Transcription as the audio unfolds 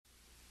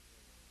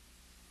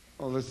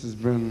Oh, this has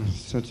been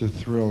such a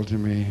thrill to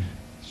me.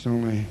 It's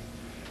only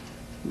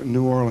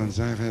New Orleans.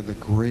 I've had the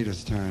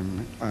greatest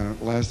time.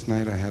 Last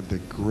night I had the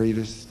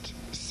greatest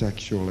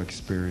sexual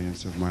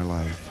experience of my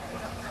life.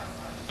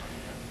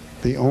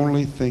 The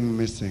only thing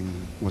missing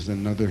was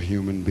another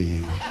human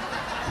being.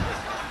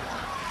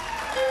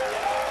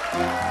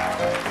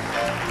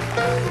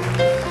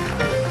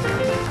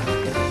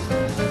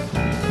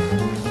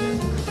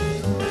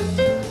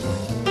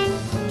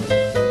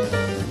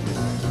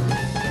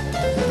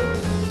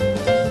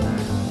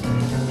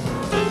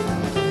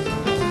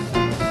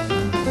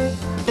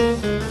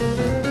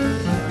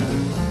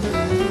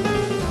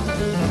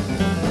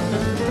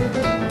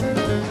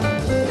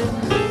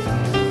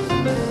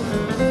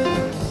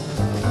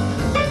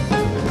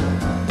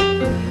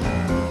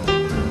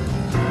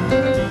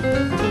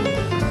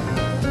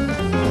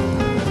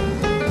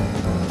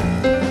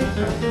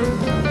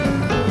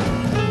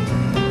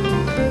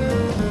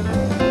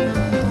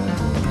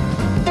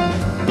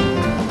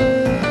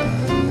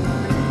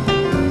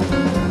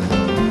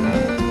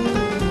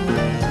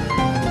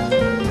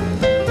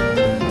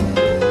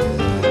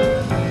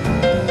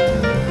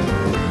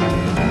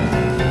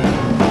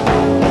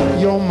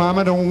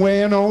 Mama don't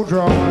wear no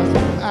drawers.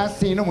 I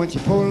seen her when she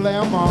pulled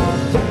them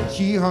off.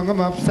 She hung them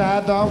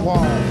upside the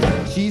wall.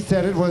 She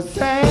said it was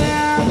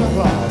Santa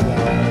Claus.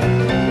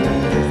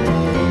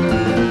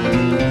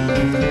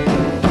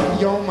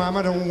 Your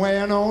mama don't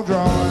wear no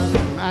drawers.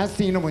 I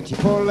seen her when she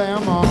pulled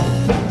them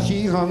off.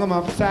 She hung them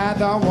upside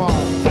the wall.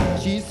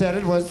 She said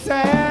it was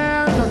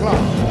Santa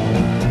Claus.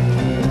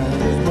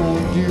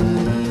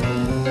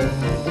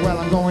 Well,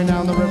 I'm going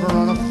down the river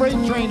on a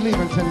freight train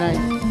leaving tonight.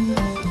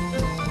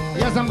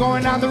 Yes, I'm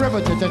going down the river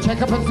to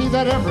check up and see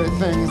that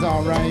everything's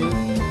all right.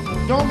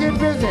 Don't get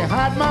busy,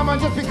 hot mama,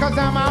 just because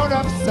I'm out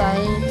of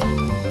sight.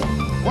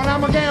 Well,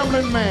 I'm a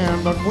gambling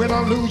man, but win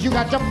or lose, you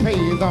got to pay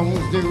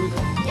those dues.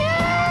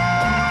 Yes,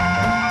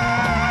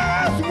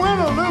 win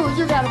or lose,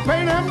 you got to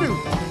pay them dues.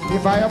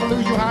 If I ever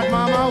lose you, hot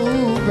mama,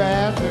 ooh,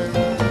 bastard.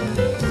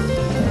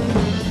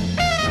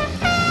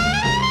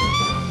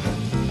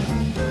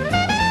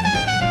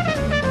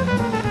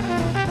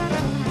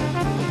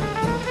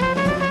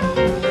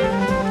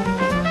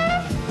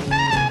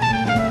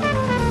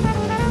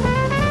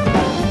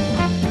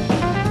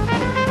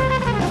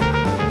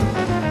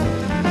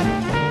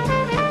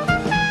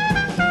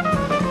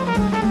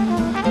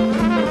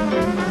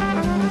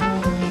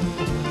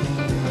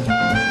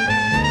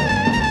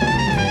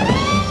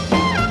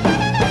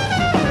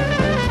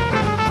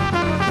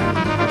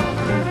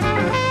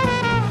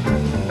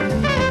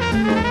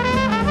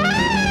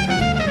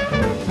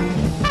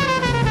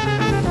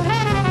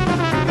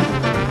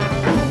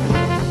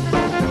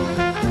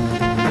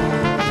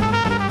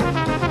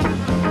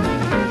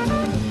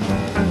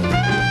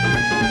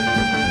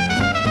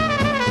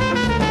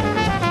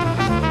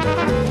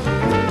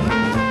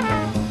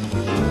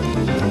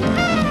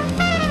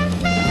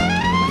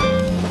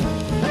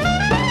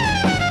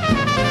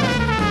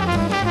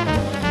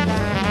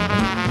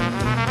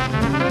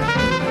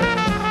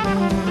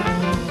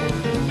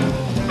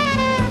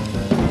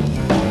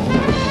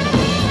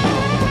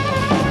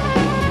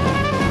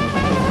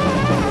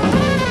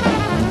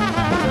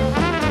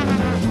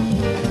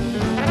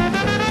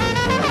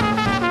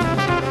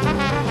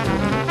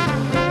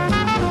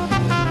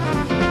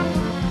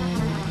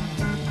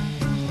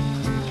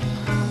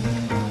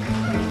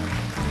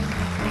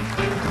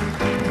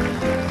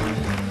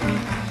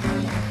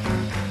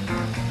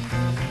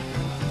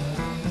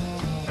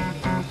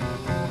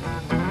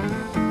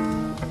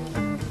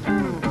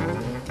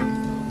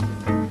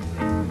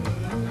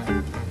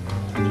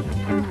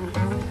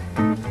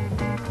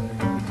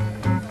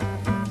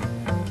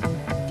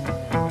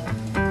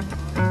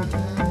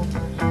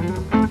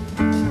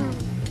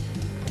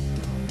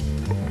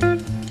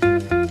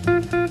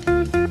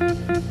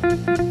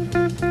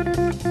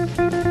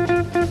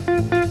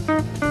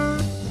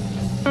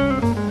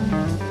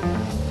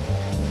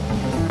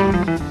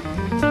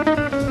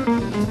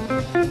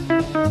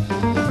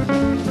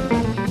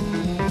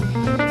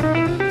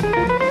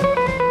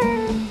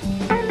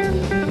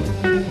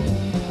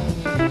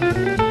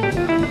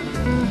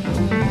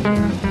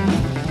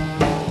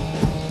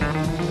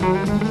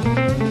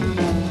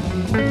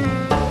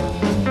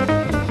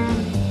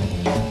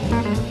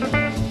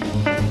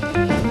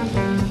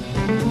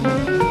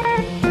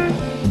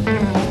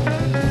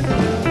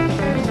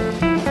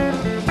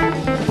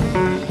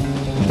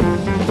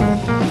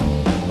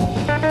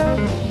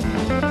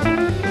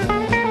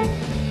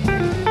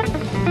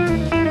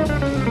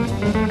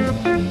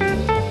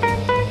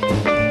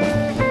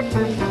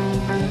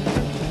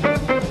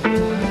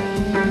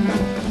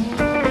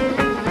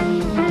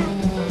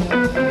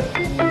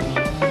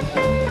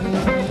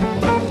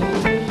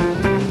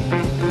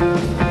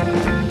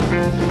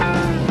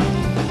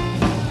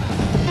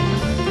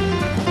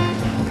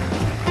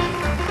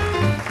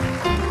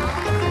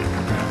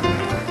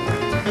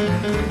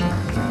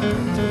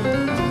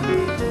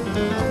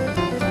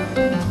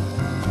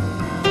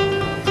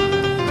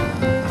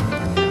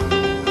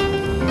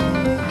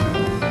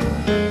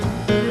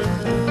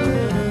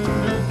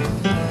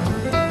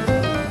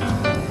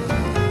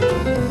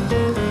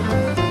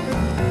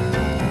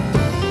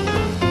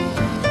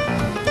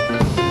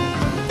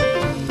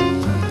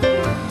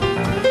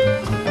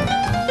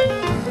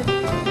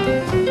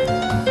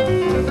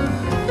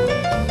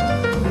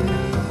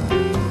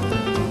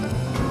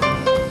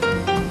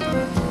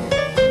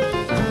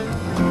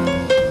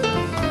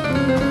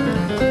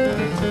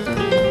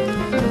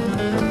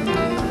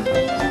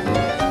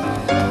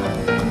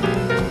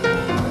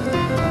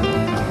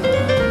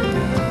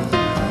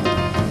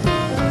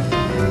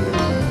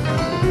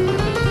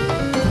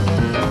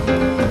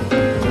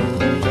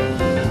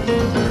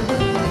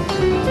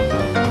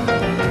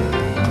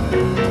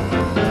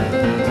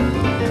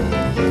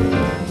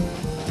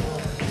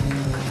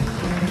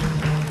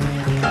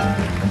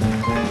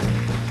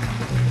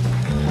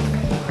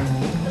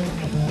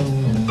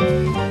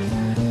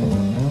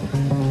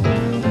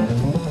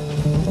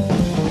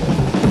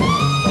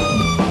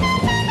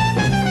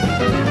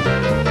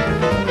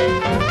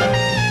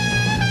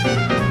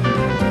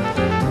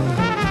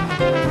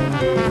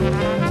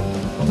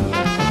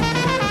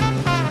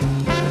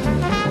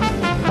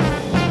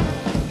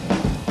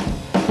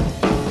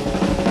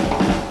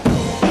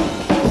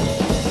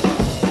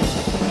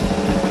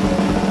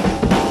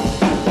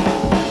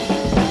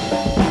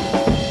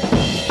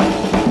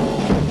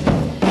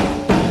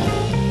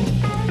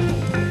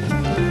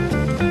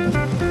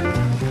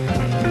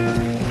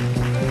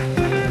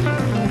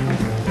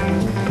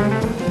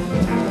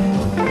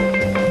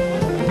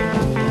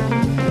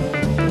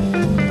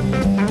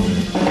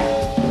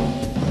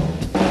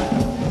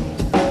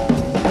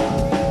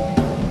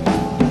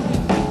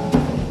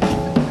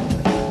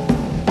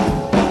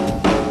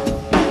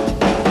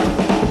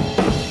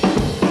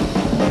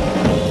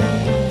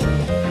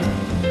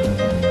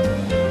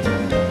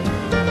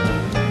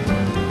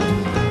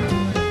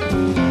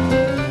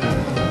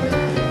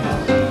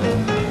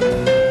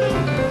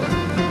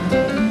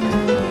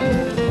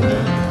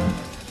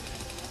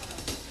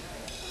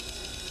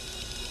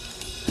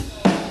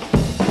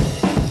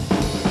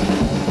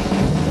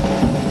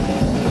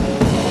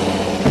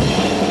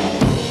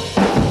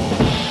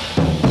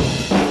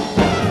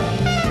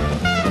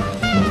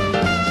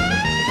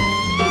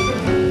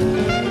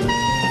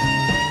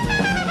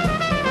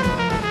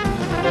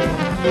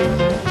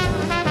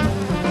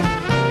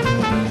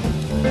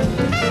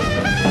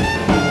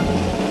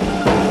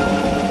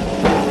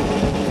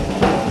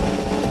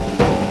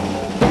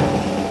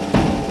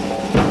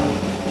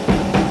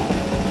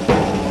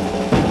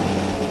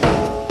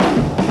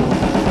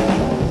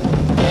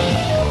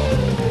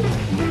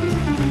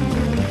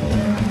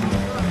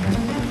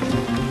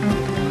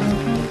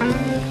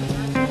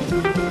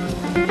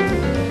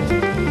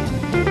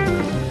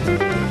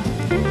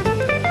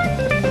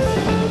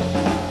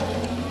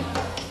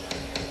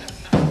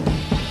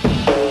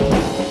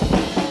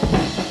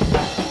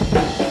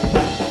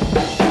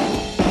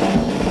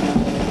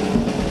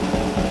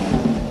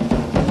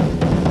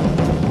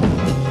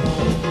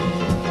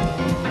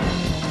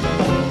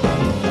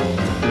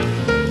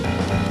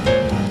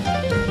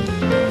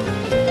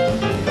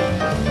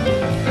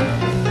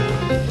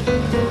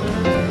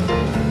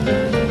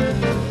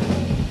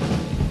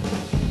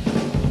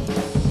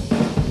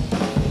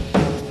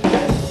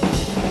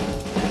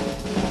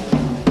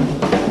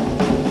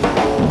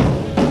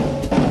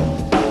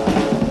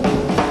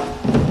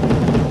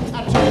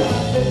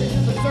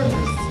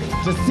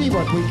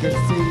 We could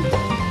see.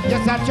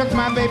 Yes, I took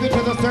my baby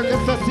to the circus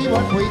to see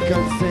what we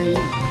could see.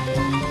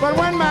 But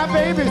when my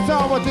baby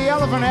saw what the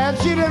elephant had,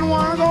 she didn't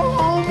want to go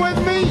home with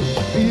me.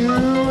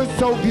 You're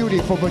so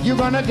beautiful, but you're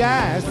gonna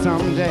die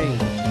someday.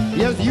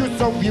 Yes, you're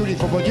so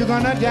beautiful, but you're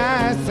gonna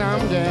die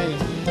someday.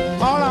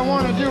 All I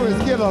want to do is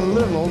get a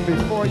little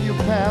before you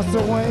pass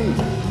away.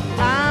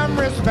 I'm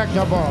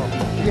respectable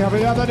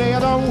every other day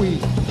of the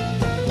week.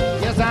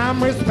 Yes,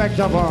 I'm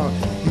respectable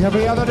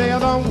every other day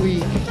of the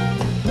week.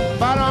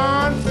 But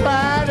on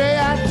Friday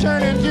I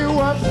turn into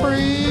a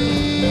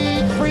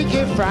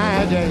freaky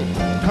Friday.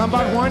 Come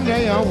but one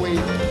day a week.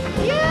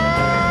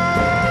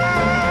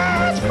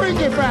 Yes,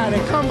 Freaky Friday.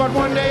 Come but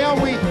one day a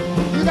week.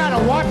 You gotta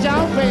watch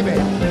out, baby,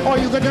 or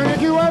you could turn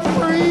into a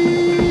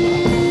freak.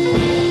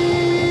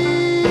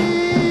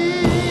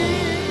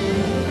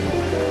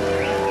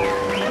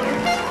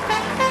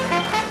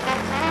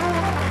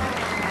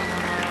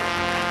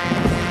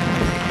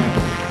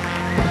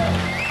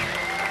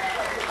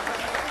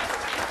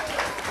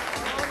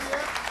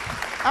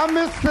 I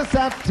missed the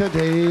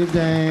Saturday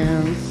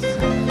dance.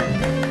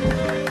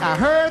 I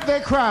heard they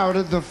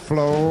crowded the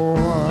floor.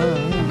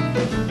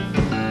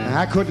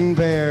 I couldn't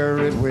bear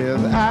it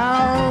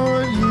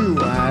without you.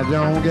 I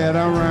don't get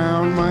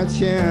around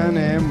much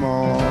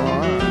anymore.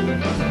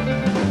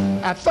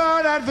 I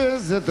thought I'd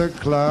visit the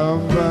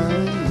club.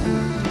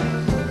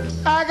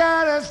 I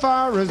got as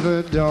far as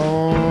the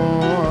door.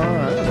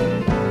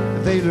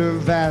 They'd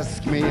have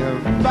asked me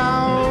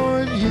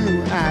about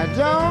you. I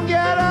don't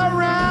get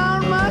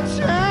around much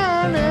anymore.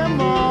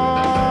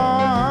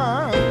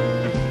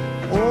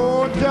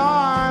 Oh,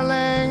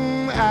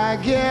 darling, I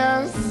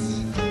guess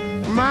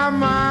my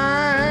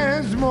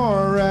mind's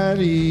more at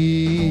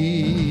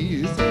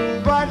ease.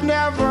 But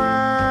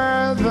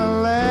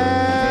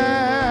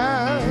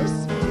nevertheless,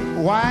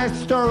 why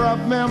stir up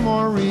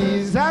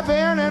memories? I've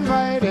been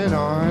invited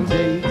on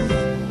dates.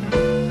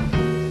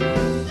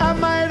 I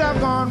might have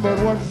gone, but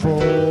what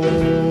for?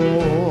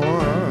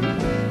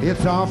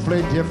 It's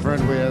awfully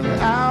different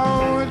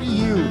without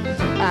you.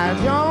 I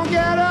don't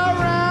get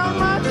around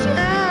much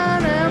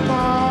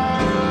anymore.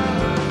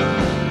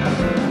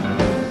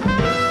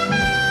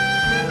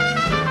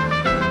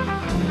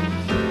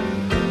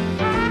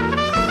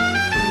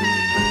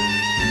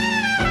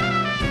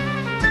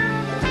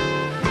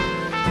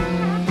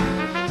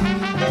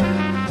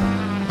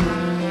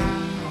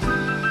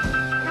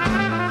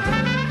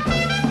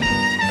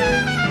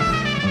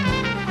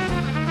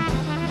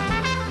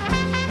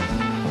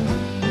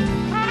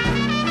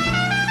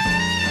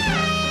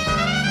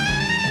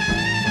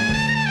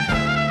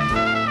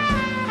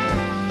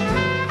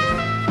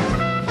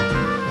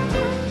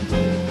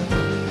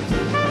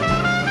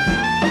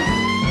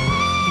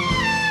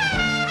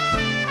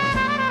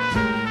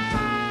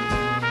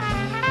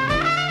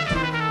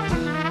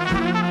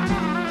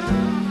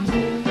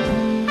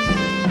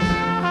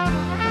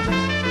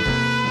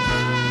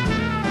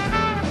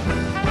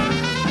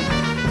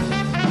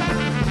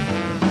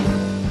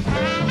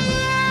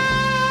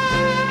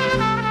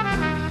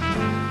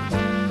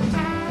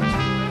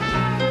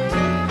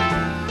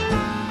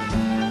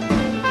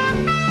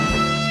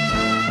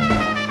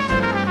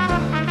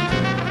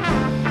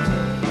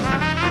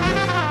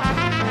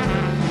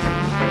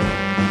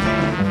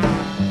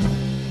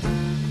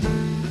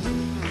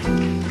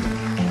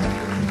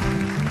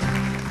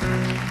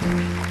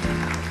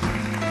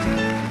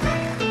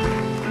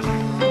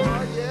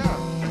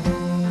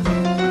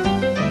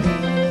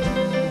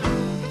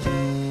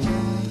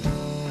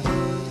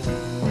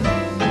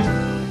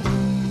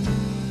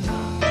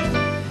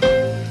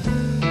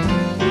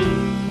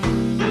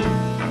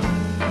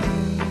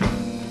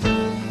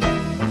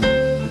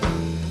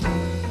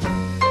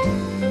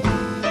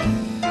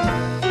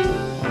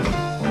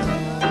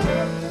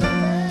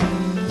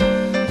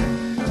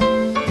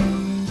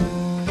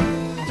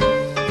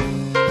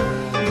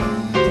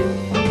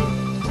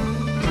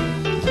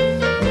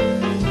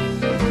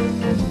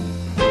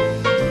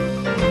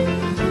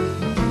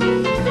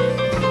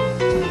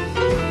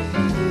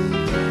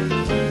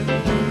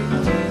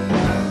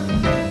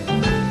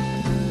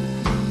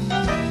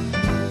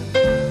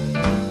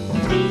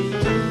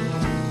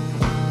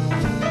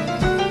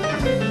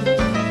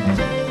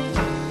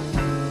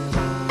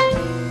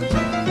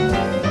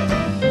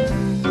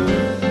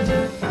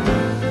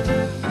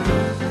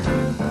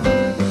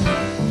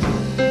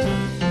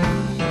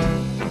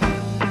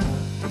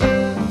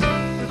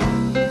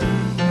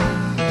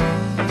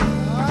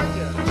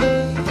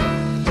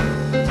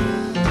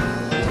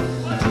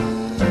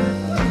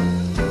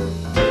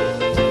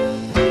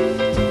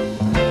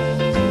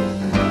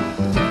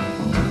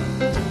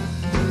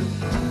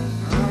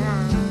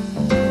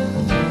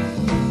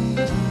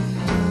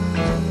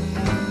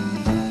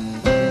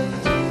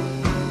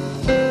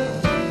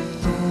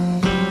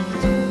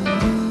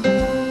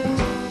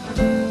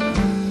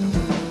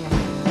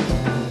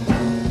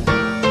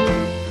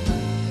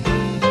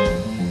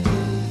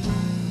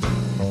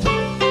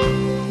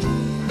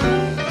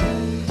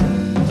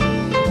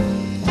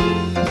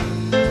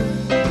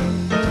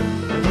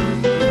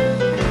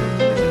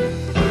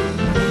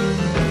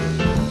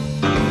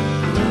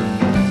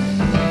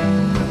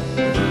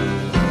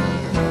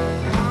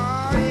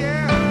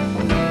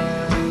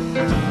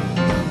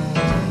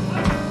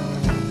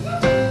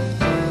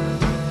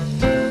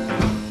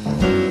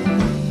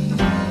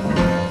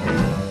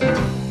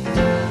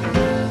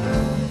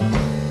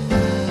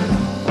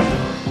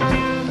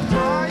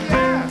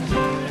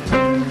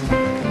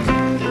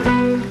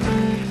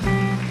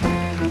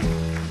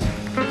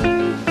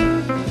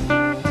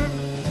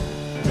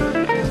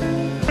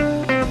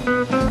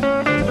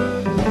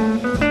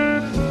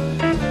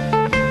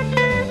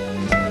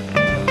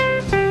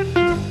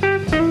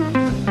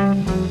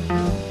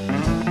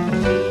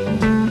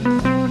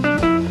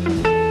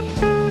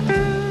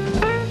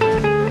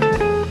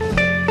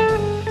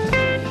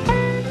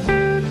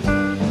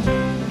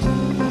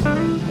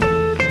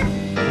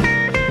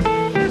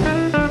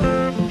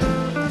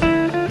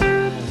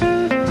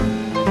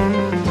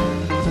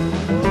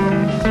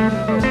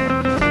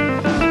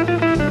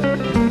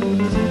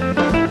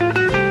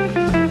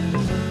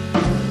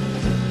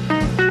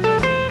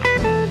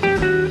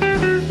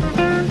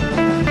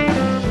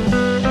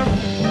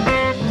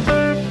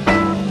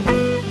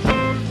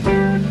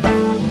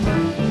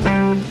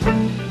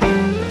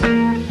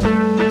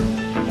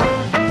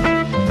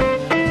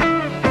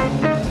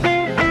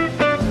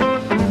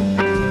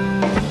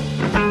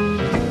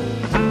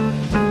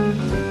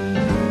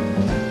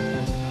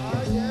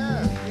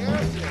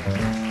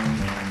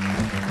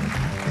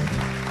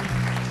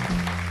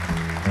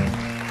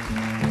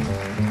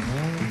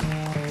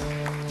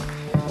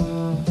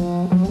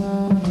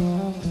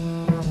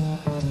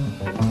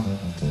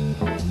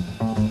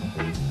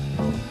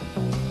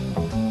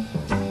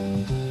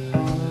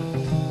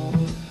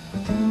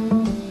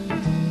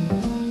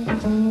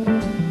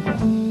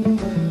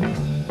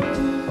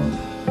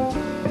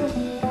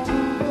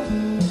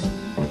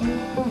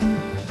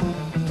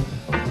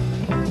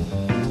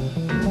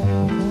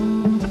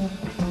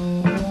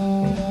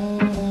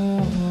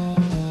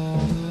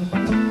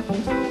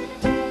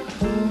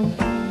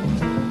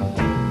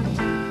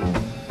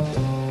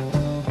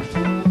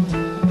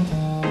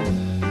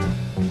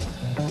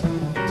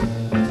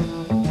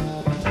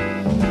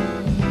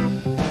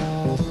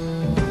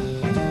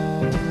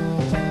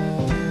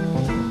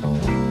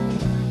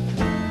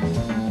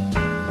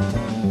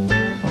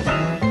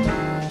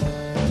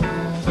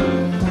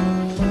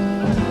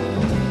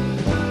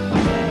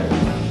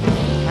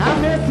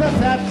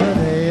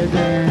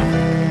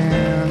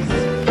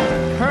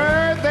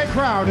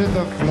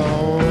 the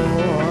floor.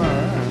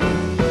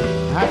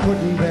 I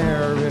couldn't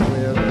bear it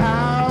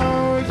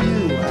without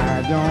you.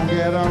 I don't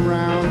get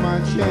around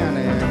much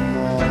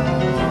anymore.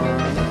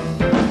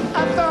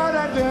 I thought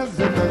I'd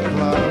visit the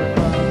club.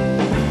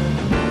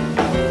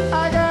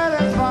 I got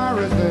as far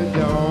as the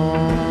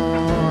door.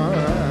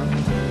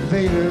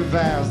 They'd have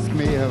asked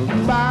me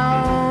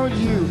about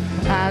you.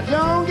 I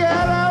don't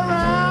get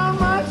around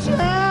much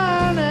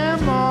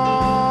anymore.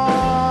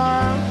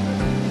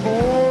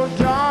 Oh,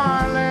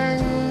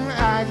 darling,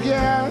 I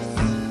guess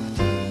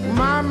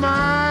my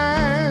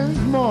mind's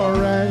more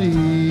at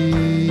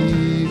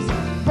ease.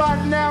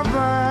 But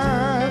nevertheless,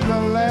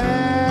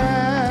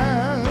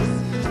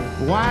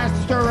 why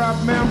stir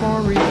up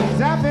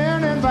memories? I've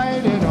been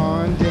invited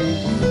on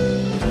dates.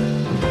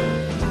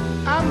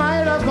 I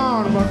might have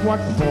gone, but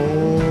what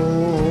for?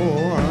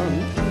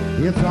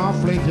 It's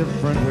awfully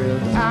different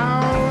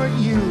without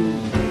you.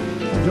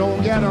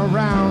 Don't get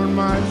around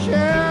much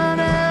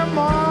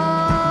anymore.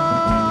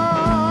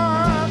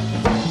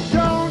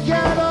 Don't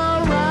get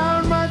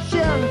around much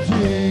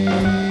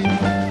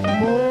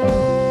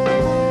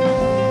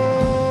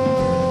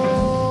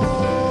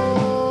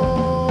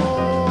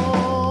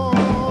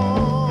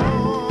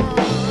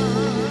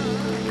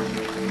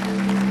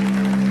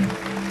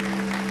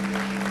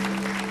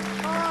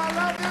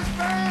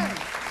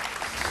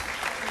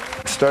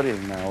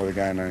Studying now with a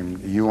guy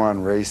named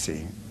Yuan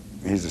Racy.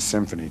 He's a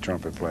symphony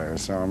trumpet player,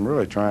 so I'm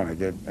really trying to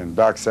get, and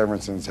Doc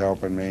Severinson's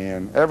helping me,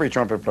 and every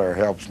trumpet player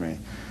helps me.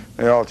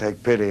 They all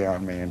take pity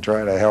on me and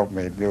try to help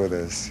me do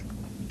this.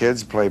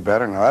 Kids play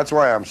better now. That's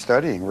why I'm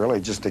studying,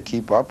 really, just to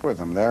keep up with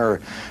them.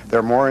 They're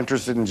more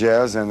interested in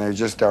jazz, and they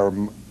just are.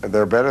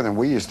 They're better than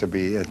we used to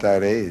be at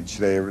that age.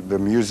 The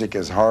music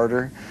is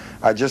harder.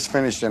 I just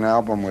finished an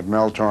album with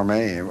Mel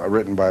Torme,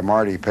 written by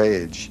Marty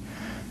Page,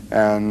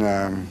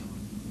 and.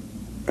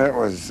 It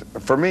was,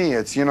 for me,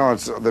 it's, you know,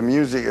 it's, the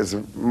music is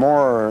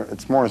more,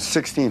 it's more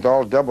 16th,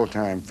 all double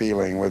time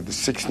feeling with the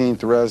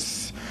 16th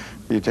rests.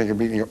 You take a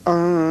beat and you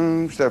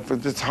go, stuff.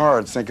 It's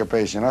hard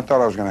syncopation. I thought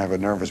I was going to have a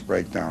nervous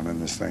breakdown in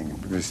this thing.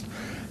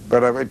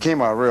 But it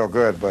came out real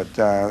good. But,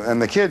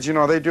 and the kids, you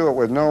know, they do it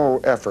with no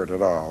effort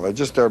at all.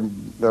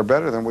 They're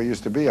better than we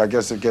used to be. I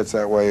guess it gets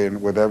that way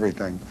with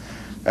everything,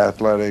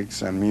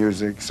 athletics and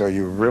music. So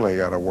you really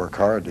got to work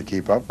hard to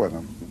keep up with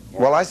them.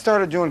 Well, I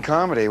started doing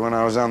comedy when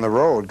I was on the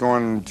road,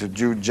 going to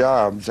do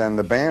jobs, and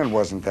the band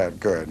wasn't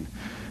that good.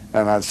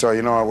 And so,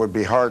 you know, it would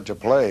be hard to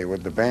play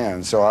with the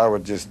band, so I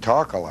would just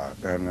talk a lot.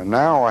 And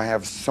now I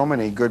have so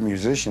many good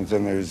musicians,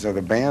 and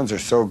the bands are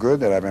so good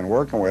that I've been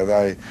working with.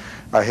 I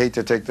hate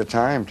to take the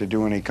time to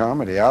do any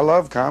comedy. I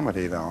love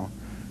comedy, though,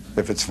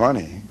 if it's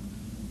funny.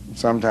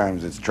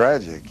 Sometimes it's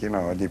tragic, you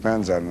know, it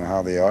depends on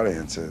how the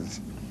audience is.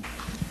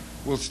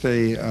 We'll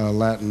stay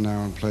Latin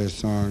now and play a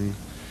song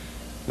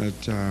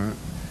that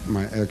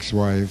my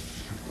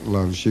ex-wife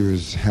loved. She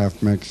was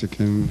half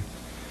Mexican.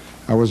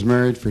 I was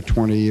married for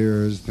 20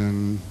 years,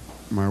 then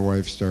my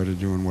wife started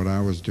doing what I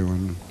was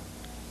doing.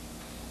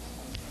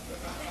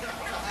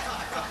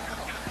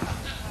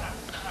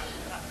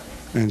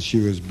 And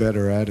she was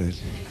better at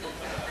it.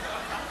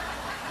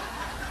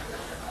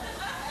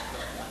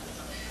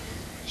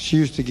 She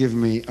used to give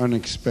me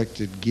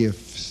unexpected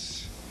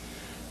gifts.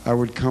 I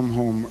would come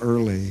home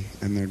early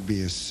and there'd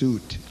be a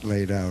suit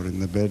laid out in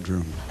the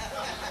bedroom.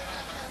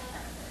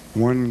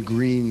 One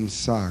green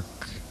sock,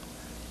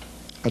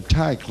 a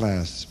tie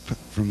clasp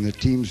from the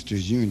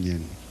Teamsters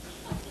Union.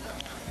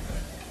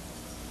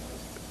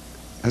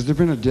 Has there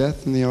been a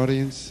death in the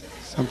audience?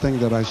 Something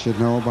that I should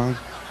know about?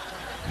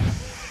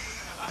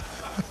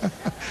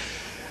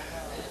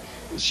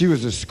 She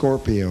was a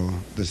Scorpio,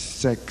 the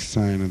sex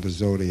sign of the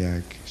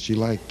zodiac. She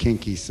liked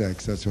kinky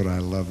sex. That's what I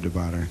loved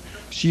about her.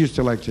 She used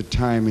to like to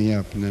tie me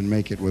up and then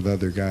make it with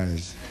other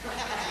guys.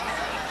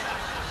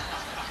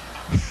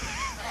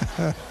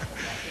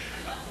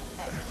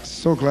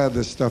 So glad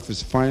this stuff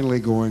is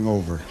finally going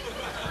over.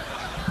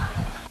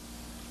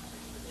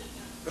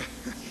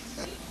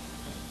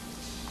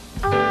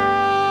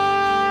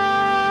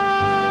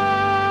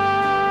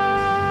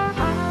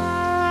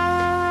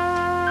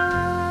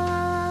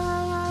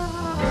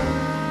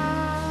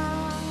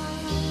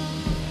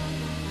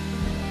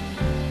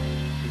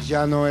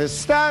 Ya no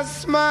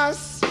estás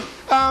más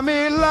a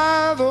mi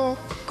lado,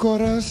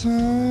 corazón.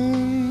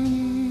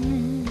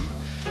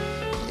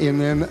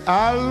 En el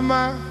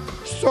alma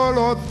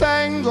solo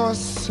tengo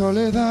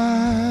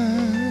soledad.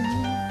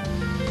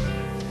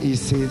 Y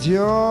si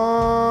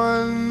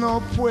yo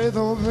no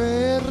puedo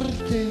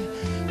verte,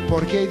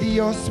 porque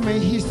Dios me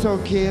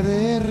hizo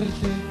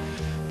quererte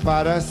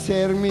para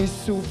hacerme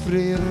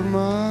sufrir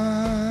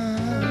más.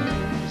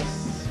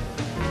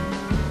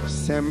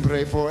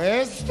 Siempre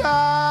fue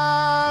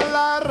esta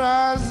la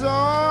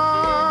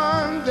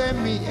razón de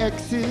mi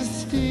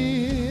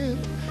existir.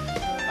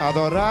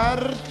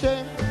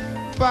 Adorarte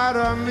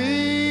para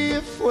mí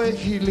fue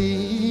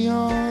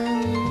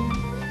gilión.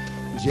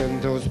 Y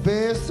en tus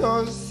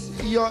besos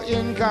yo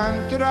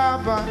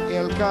encontraba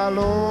el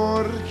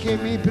calor que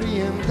me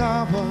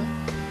brindaba,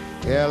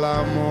 el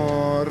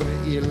amor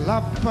y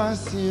la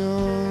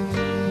pasión.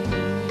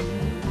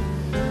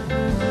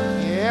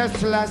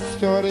 Es la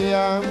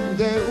historia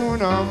de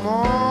un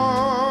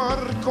amor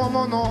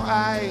como no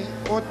hay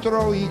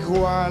otro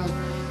igual,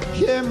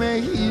 que me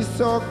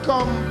hizo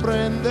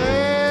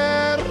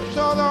comprender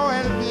todo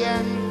el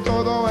bien,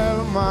 todo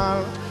el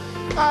mal.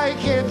 Ay,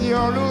 que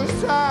dio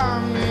luz a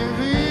mi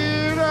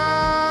vida,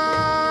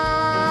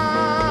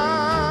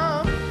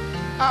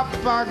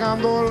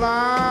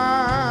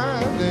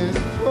 apagándola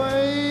después.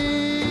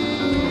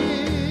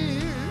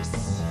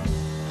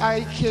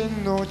 Ay, qué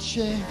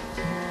noche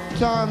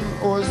tan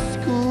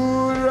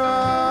oscura,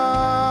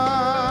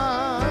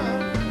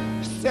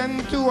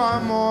 sin tu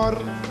amor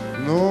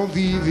no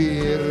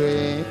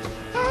viviré.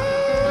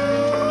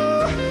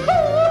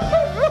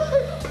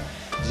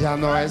 Ya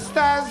no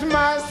estás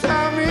más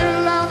a mi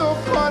lado,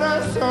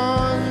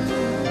 corazón.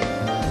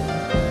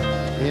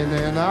 En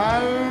el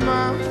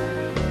alma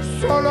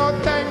solo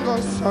tengo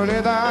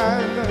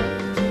soledad.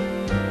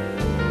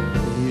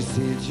 Y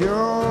si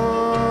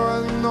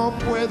yo no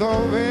puedo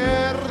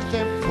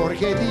verte,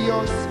 porque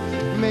Dios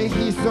me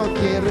hizo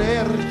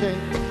quererte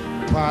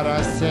para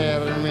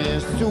hacerme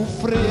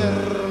sufrir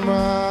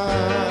más.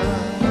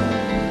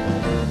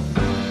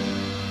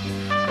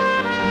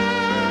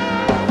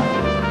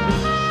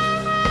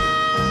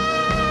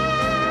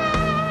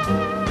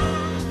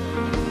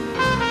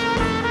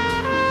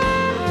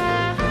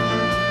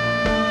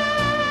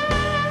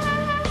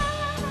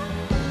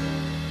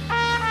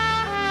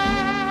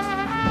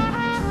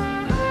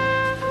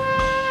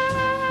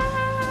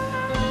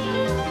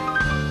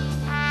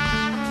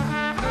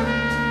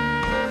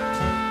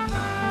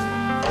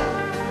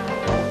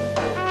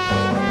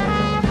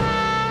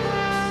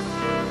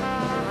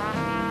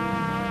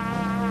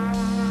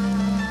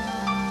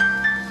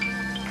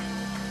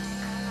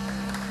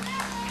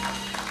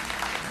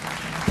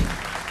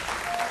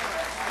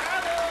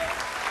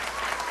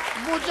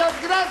 Muchas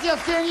gracias,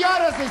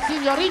 señoras y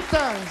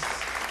señoritas.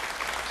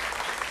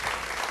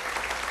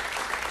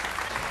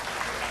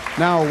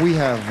 Now we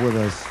have with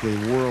us the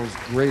world's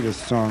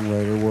greatest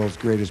songwriter, world's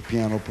greatest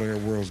piano player,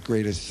 world's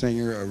greatest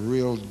singer, a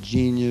real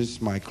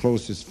genius, my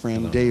closest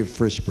friend, Dave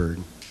Frishberg.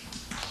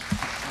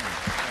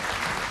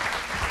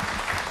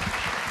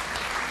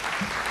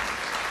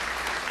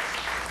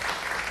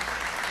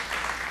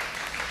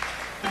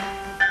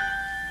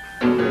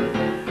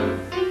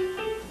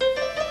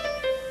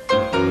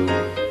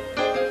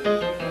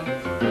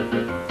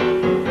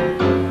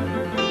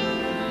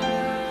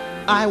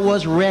 I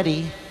was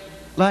ready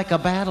like a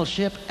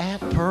battleship at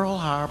Pearl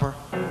Harbor.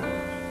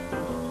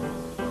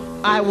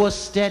 I was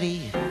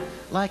steady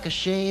like a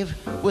shave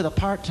with a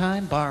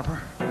part-time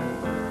barber.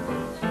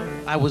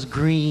 I was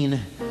green,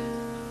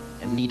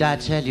 and need I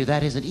tell you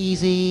that isn't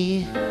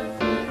easy.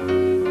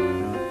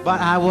 But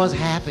I was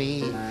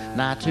happy,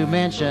 not to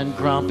mention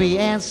grumpy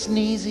and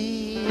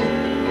sneezy.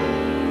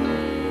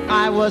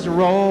 I was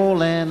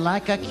rolling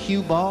like a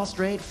cue ball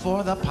straight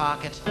for the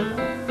pocket.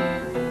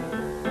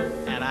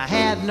 I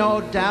had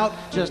no doubt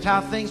just how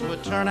things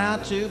would turn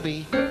out to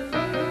be.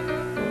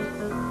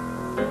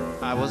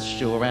 I was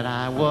sure and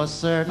I was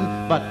certain,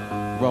 but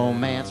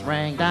romance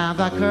rang down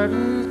the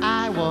curtain.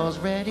 I was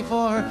ready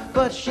for her,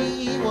 but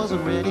she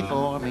wasn't ready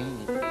for me.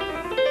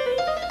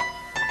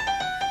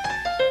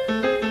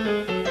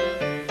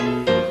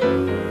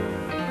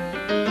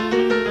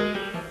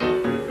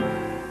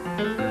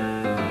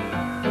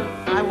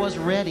 I was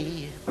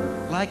ready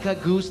like a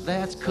goose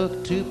that's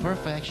cooked to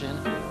perfection.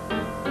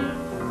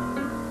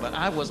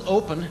 I was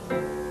open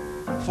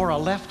for a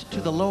left to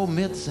the low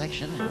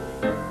midsection.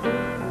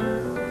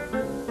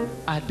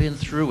 I'd been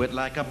through it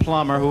like a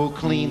plumber who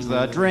cleans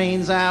the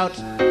drains out.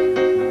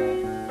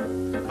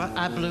 But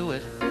I blew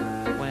it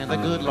when the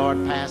good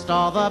Lord passed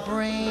all the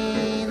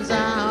brains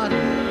out.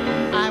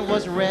 I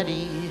was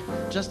ready,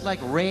 just like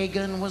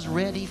Reagan was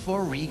ready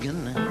for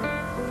Regan.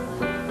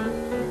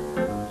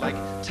 Like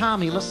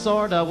Tommy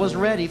Lasorda was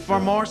ready for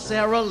more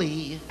Sara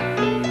Lee.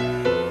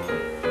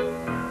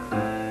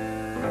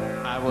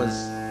 I was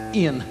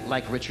in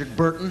like Richard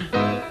Burton.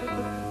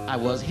 I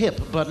was hip,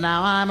 but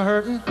now I'm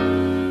hurting.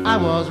 I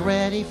was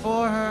ready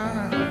for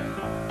her.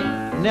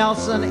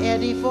 Nelson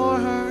Eddy for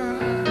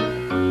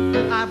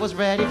her. I was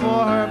ready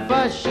for her,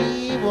 but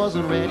she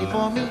wasn't ready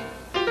for me.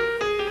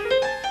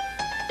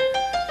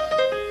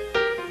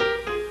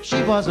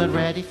 She wasn't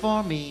ready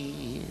for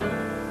me.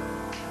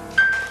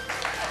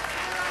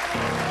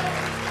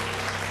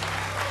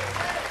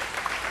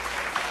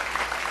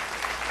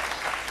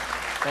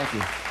 Thank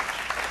you.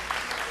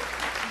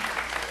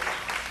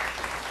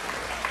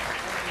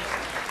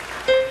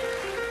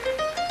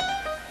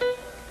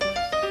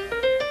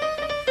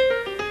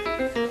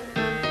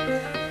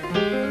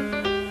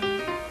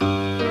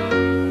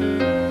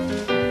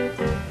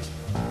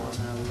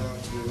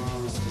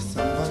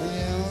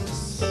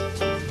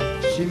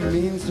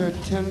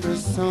 Tender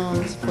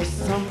songs for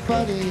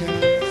somebody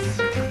else.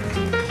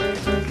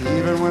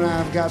 Even when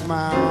I've got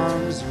my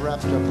arms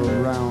wrapped up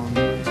around,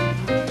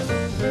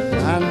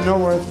 I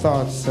know her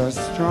thoughts are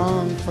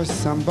strong for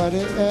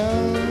somebody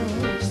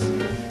else.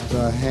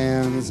 The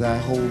hands I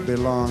hold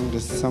belong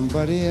to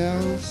somebody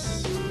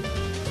else.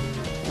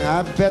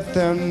 I bet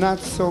they're not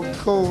so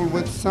cold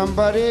with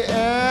somebody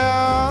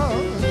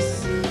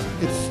else.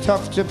 It's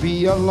tough to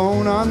be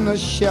alone on the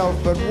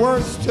shelf, but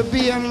worse to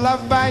be in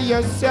love by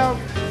yourself.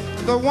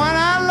 The one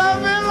I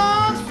love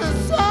belongs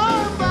to somebody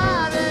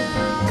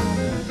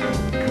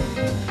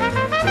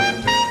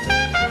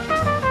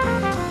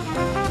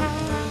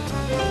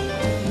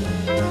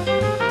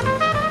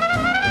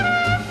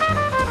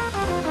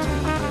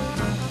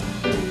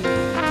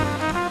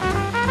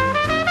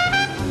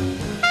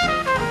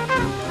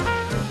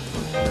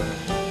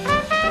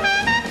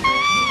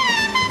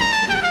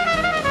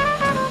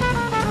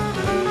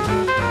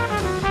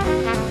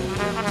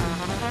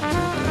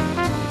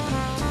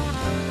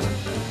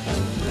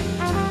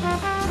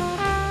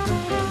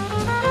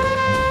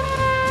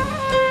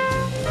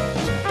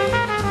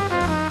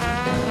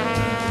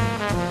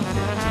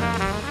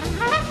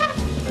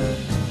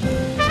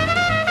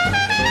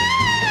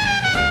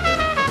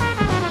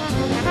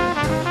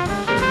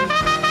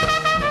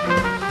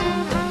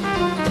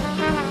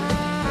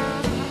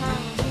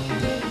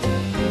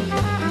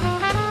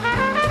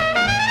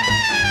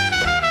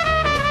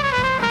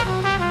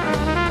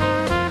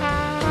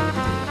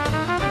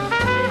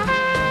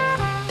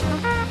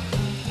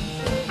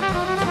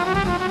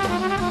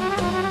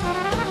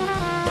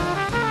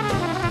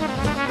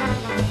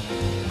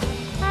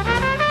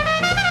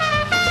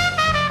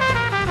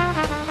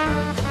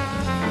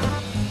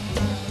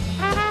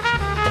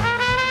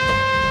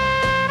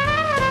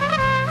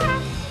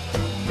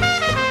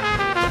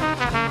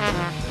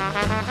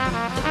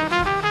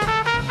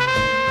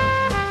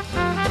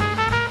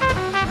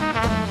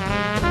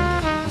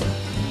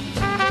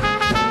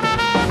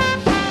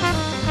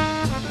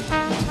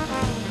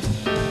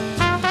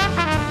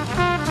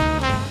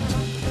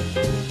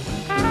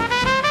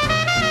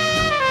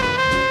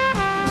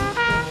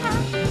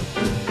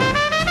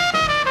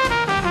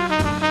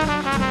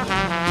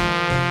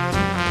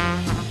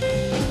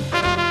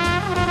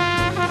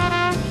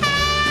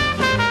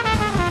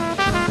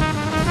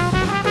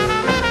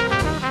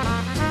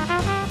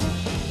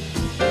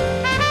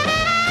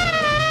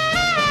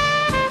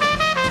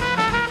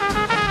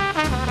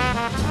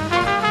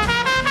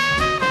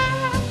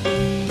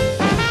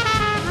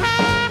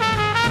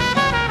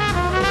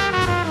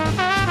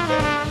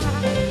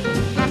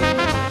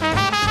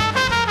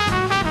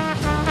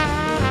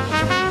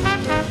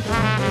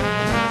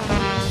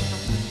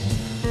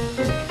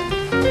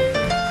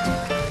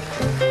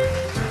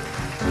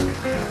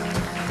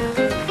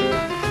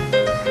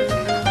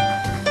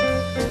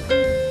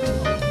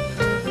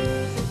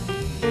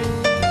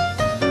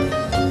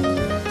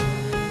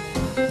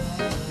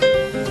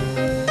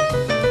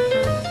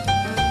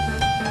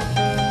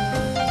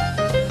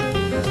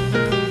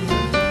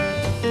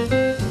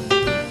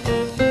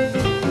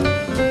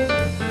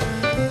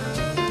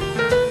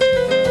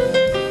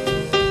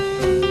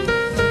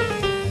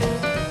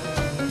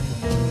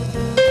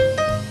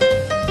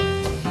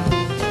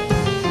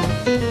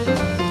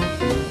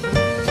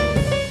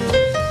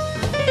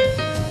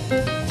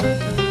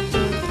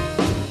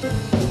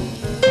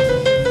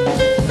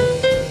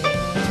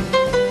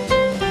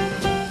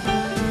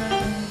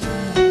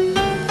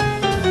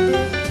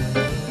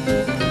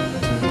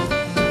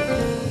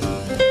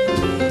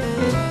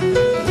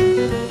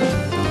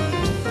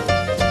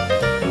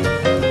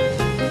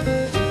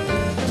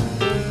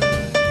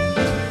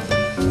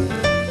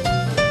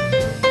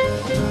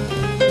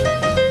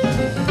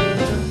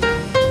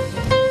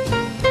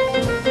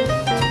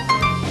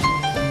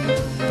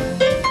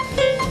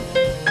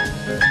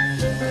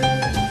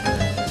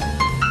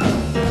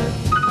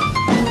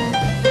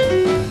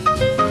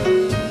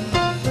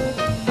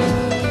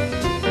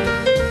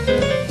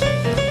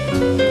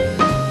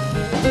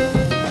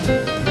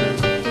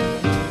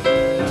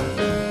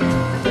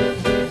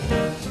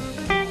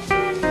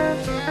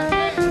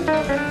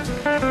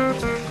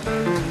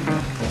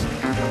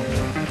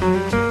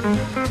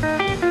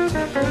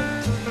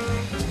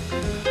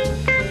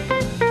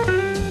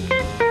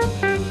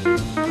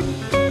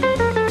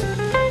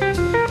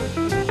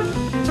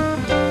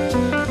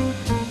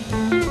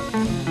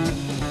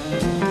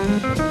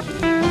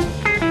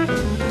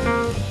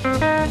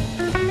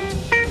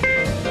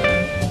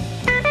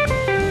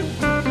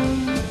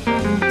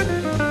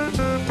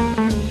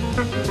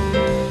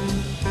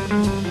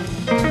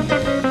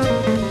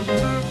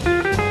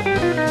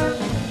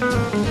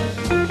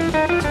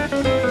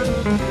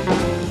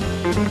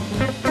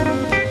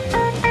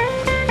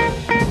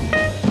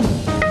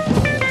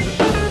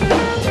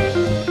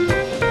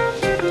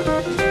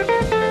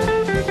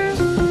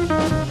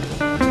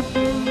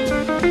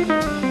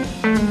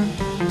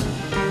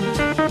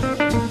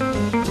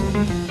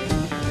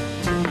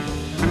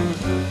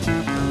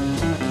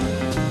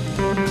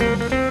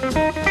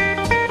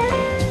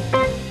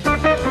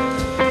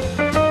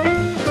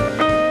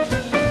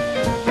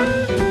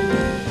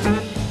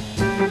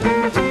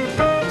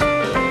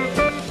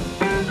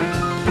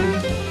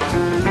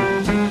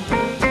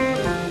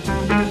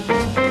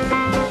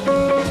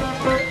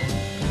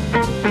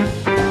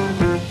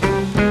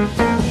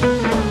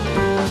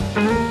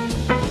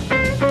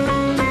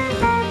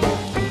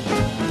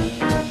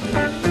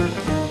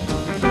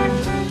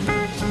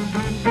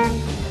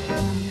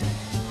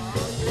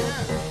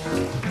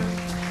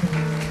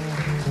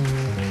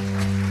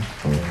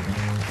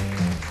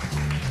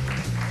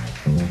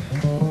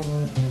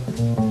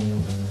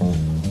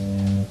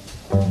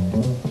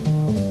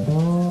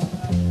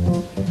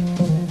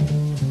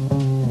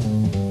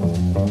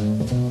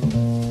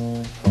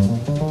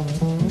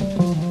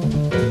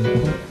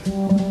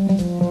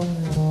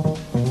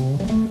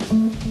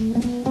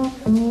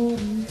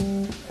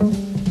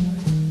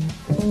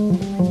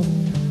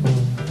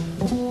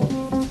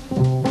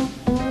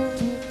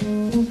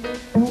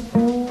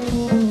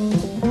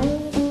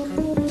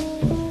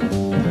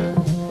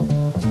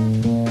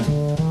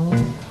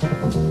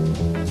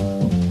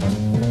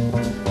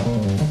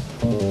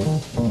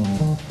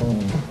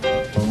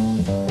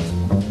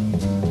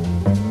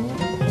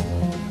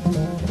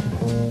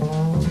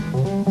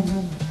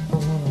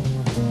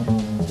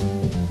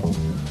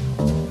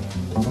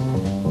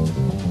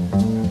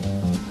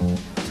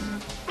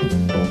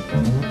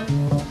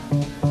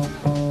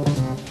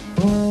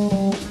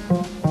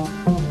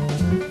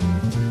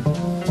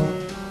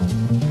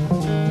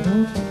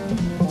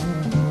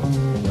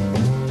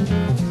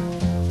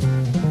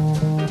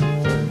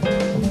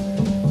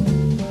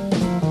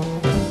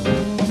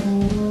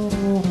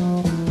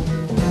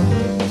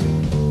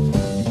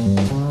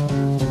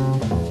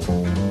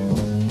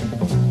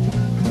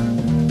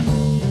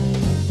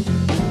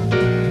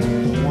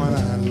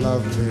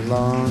love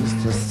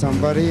belongs to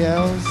somebody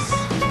else.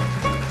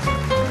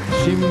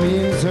 She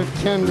means her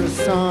tender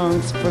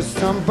songs for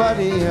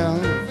somebody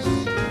else.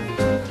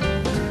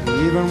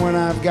 Even when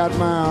I've got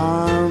my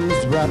arms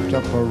wrapped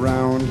up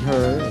around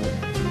her,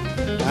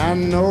 I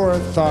know her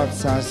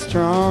thoughts are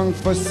strong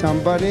for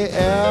somebody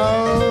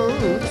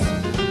else.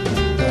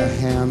 The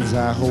hands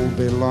I hold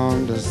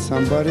belong to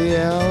somebody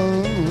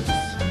else.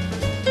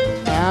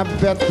 I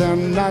bet they're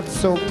not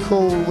so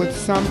cold with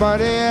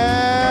somebody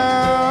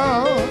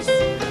else.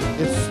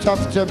 It's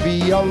tough to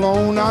be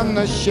alone on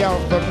the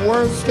shelf, but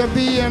worse to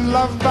be in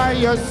love by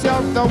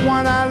yourself. The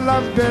one I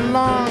love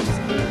belongs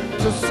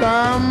to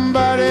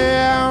somebody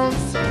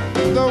else.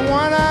 The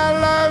one I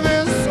love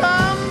is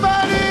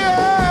somebody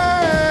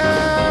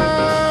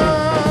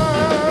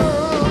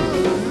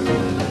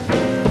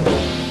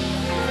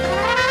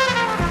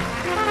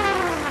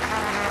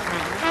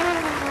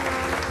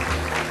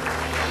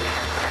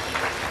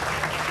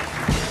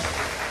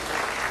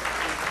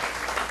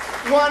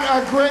What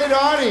a great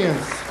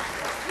audience.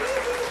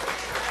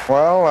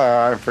 Well,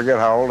 I forget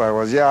how old I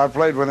was. Yeah, I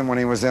played with him when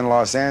he was in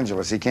Los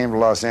Angeles. He came to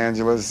Los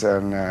Angeles,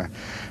 and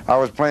I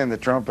was playing the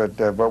trumpet,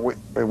 but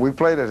we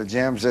played at a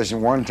jam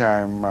session one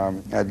time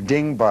at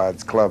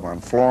Dingbod's Club on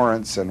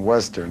Florence and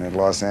Western in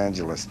Los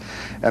Angeles.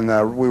 And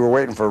we were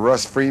waiting for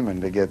Russ Freeman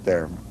to get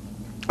there.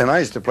 And I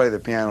used to play the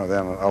piano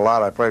then a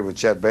lot. I played with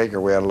Chet Baker.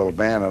 We had a little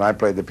band, and I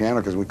played the piano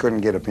because we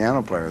couldn't get a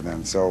piano player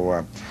then.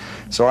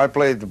 So I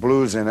played the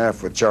blues in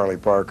F with Charlie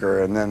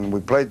Parker, and then we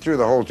played through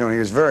the whole tune. He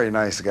was a very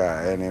nice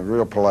guy, and he was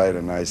real polite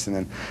and nice.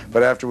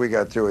 But after we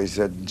got through, he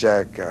said,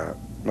 "Jack,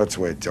 let's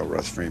wait till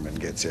Russ Freeman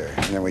gets here."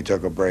 And then we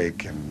took a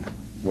break and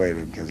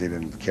waited because he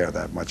didn't care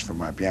that much for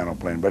my piano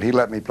playing. But he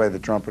let me play the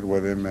trumpet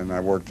with him, and I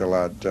worked a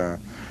lot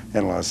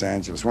in Los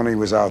Angeles when he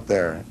was out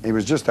there. He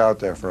was just out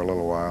there for a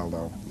little while,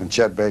 though. And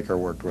Chet Baker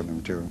worked with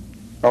him, too.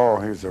 Oh,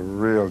 he was a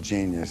real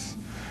genius.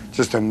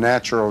 Just a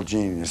natural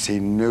genius. He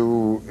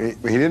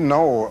didn't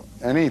know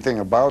anything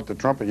about the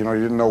trumpet. You know,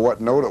 he didn't know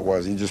what note it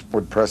was. He just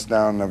would press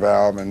down the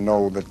valve and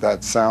know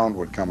that sound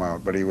would come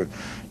out. But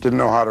didn't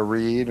know how to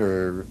read,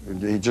 or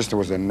he just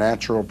was a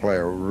natural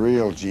player,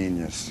 real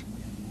genius.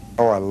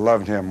 Oh, I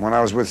loved him. When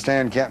I was with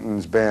Stan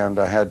Kenton's band,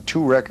 I had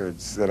 2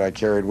 records that I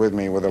carried with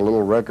me with a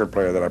little record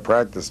player that I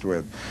practiced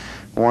with.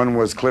 One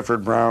was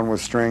Clifford Brown with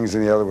strings,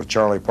 and the other was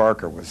Charlie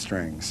Parker with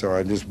strings. So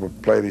I just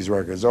would play these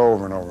records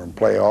over and over and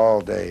play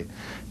all day,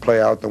 play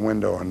out the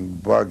window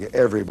and bug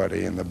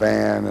everybody in the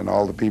band and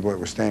all the people that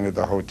were staying at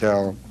the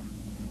hotel.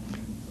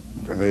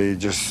 They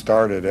just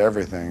started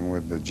everything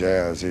with the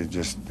jazz. He's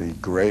just the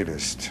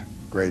greatest,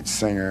 great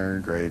singer,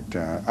 great...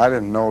 I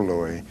didn't know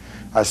Louis.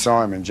 I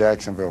saw him in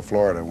Jacksonville,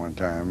 Florida one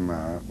time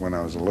when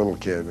I was a little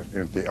kid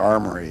at the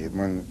Armory.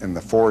 When in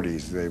the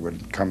 40s, they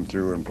would come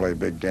through and play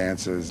big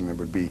dances, and it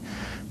was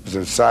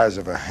the size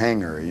of a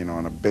hangar, you know,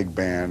 on a big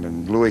band.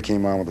 And Louis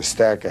came on with a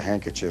stack of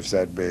handkerchiefs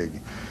that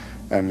big,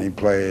 and he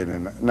played.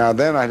 And now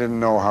then I didn't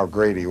know how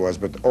great he was,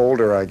 but the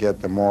older I get,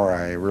 the more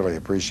I really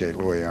appreciate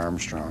Louis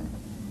Armstrong.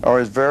 Oh,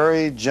 he's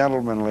very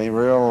gentlemanly,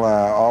 real,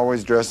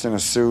 always dressed in a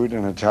suit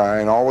and a tie,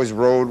 and always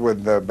rode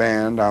with the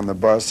band on the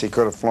bus. He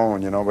could have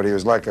flown, you know, but he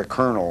was like a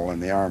colonel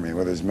in the Army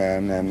with his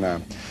men,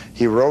 and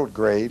he wrote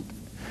great.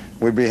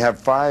 We'd have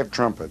 5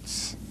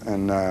 trumpets,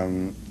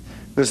 and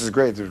this is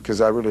great because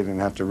I really didn't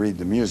have to read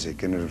the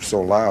music, and it was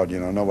so loud,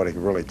 you know, nobody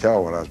could really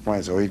tell what I was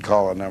playing. So he'd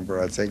call a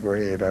number, I'd say,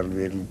 great, I'd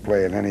be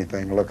playing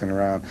anything, looking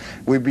around.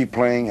 We'd be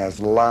playing as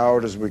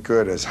loud as we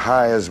could, as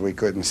high as we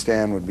could, and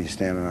Stan would be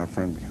standing out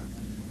front.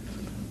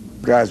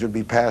 Guys would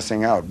be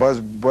passing out.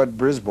 Bud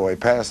Brisbois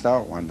passed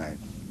out one night,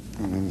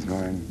 and he was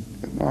going,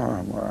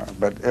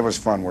 but it was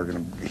fun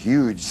working a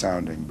huge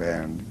sounding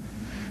band.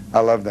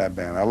 I love that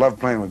band. I love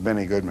playing with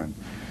Benny Goodman.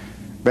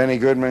 Benny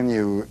Goodman,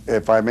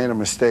 if I made a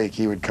mistake,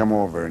 he would come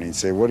over and he'd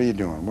say, "What are you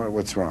doing?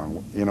 What's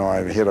wrong?" You know,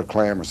 I'd hit a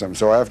clam or something.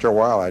 So after a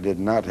while, I did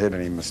not hit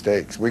any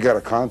mistakes. We got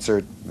a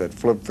concert that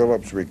Flip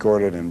Phillips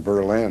recorded in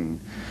Berlin.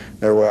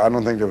 I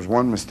don't think there was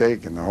one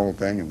mistake in the whole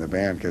thing in the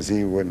band because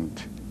he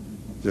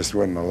just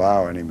wouldn't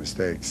allow any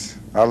mistakes.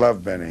 I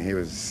love Benny.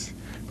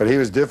 But he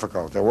was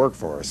difficult to work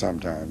for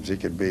sometimes. He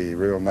could be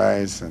real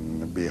nice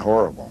and be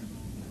horrible.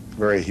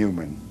 Very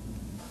human.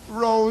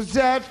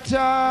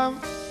 Rosetta,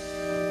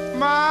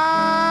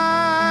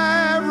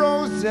 my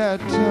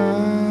Rosetta,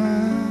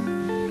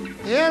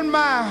 in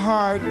my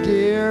heart,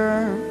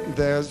 dear,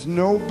 there's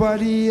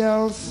nobody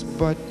else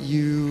but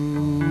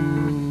you.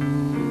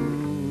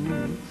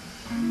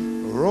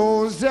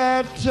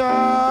 Rosetta,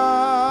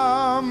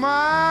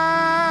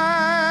 my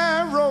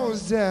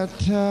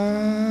Rosetta,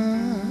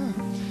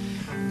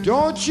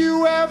 don't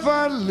you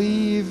ever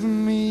leave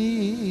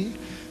me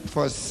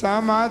for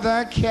some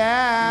other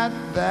cat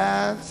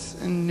that's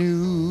new.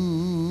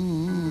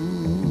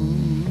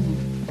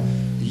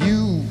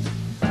 You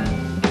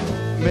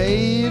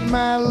made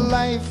my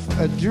life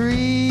a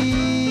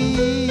dream.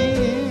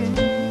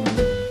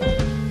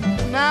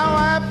 Now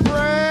I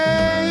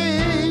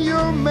pray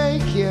you'll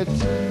make it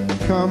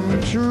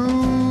come true.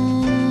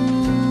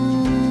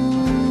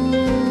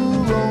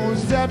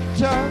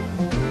 Rosetta,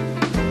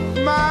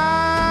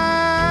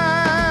 my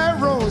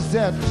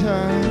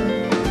Rosetta.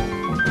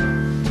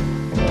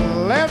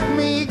 Let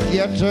me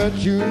get her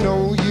to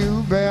know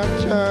you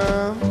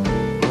better,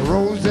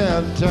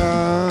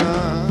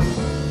 Rosetta.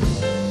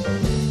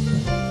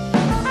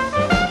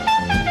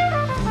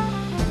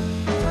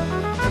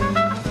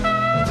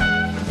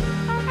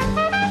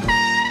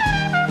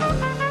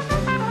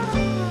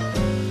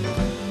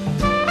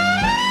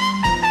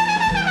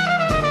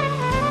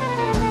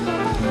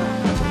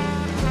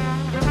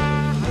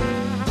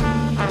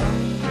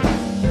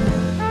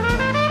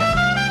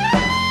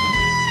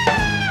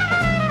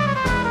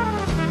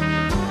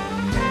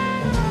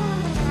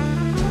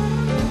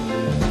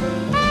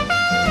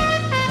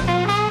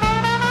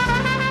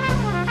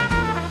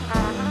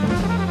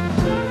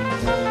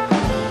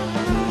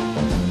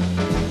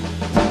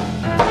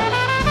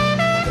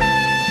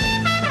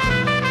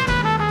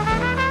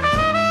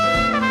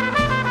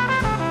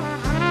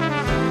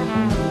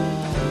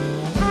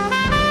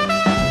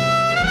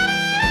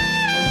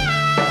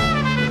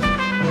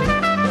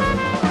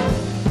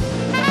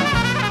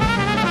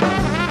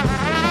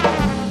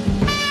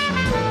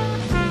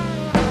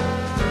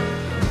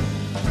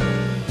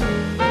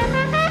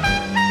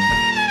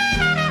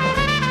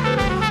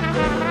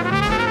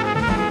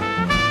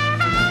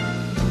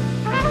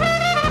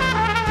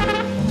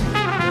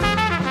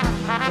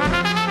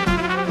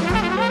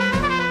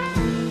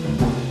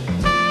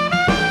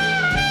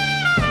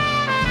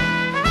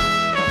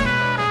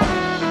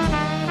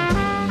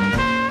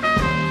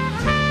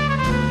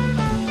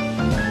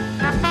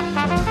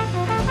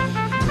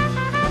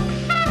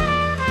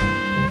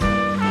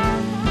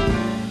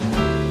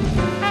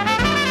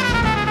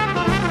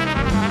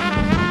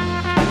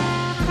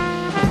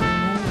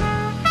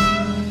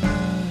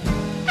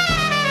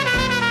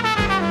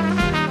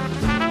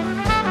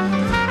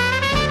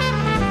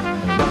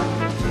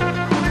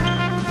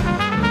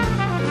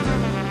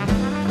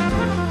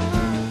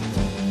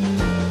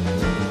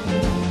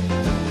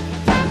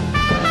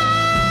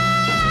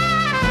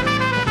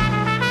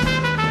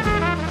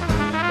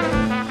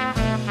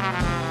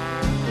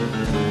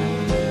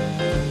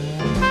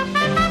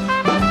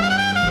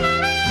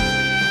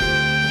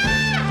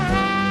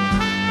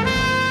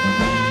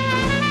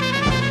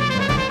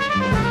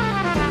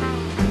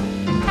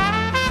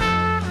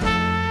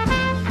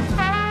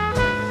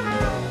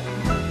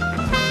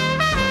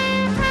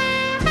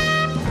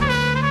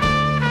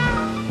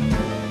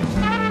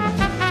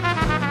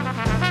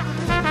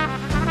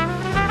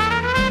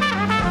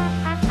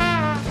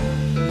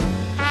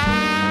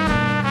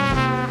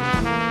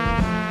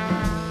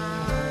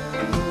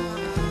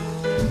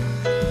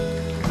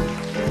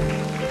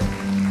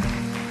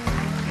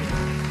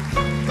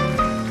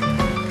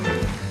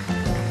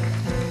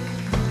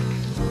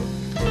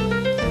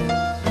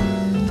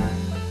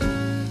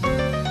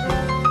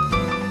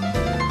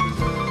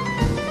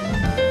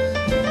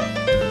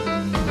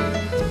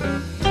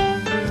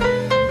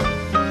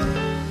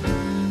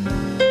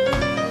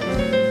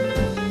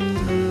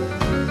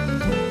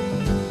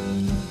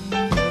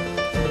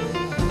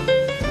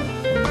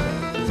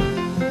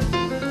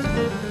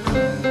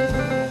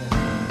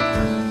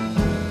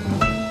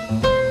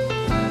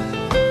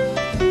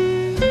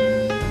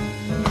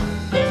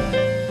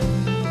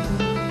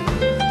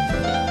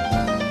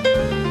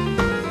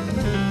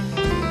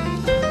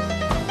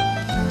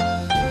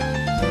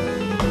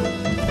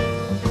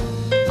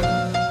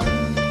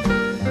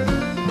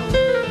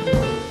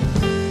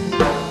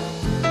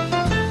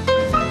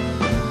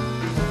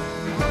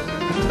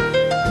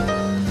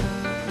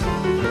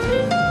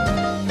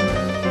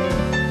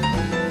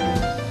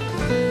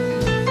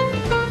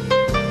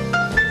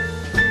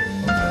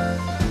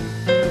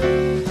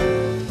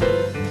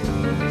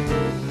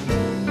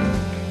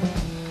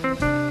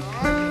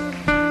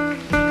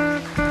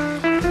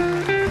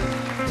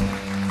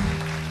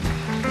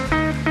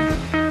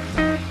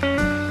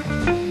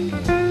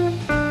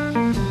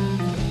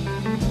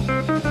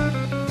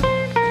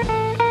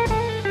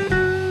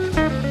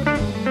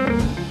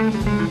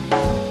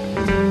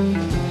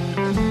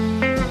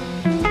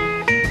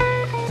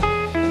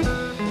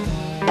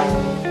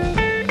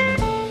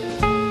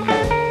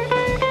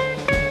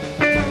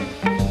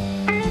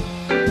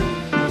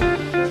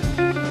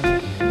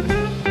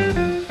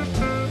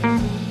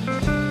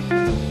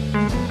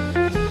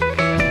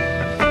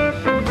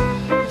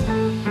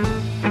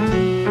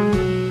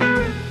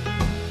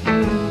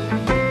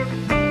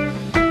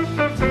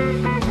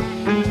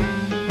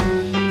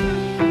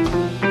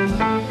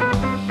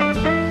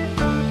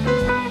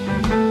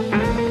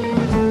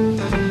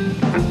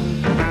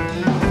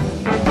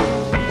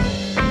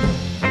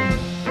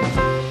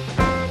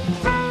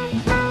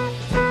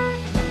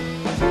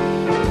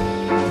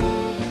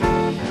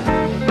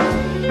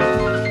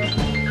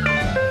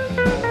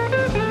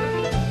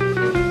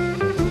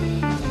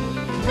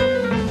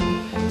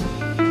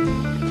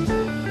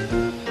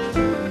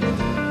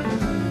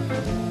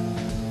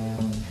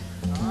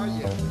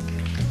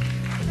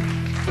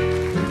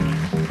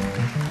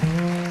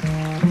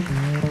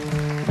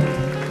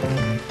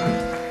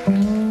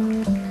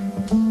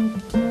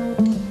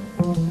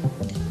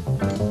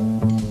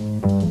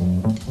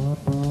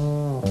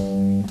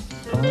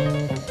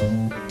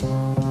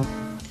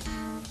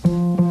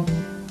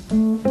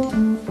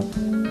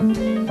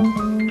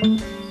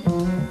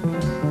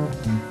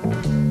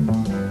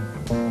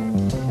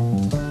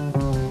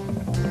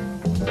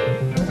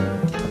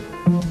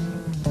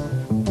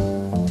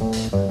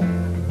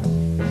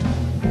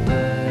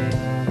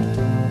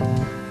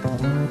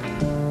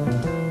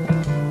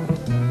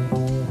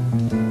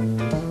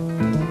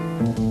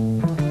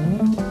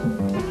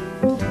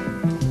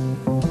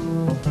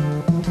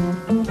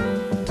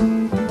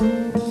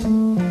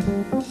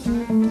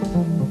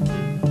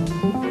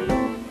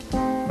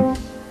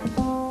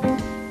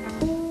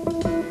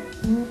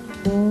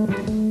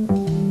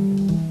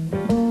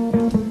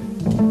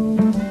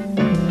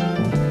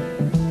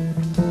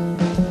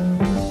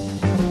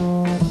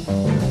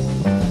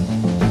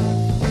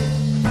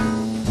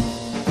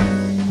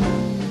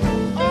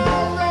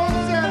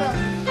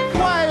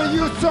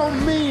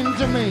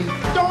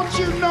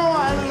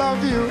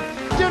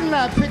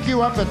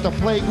 you up at the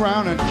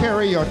playground and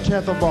carry your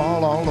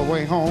tetherball all the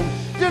way home?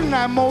 Didn't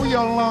I mow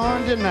your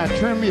lawn? Didn't I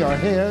trim your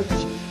hedge?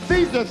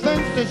 These are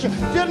things that you...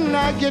 Didn't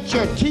I get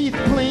your teeth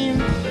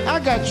cleaned? I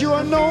got you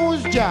a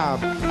nose job.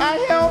 I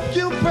helped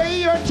you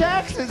pay your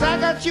taxes. I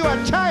got you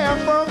a tire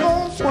for a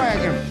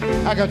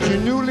Volkswagen. I got you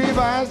new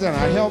Levi's and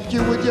I helped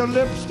you with your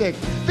lipstick.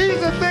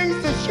 These are things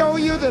to show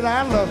you that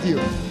I love you.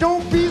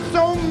 Don't be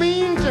so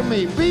mean to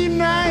me. Be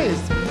nice.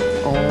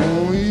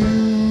 Oh, you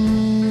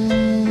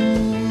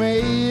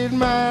made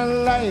my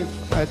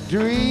life a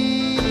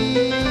dream.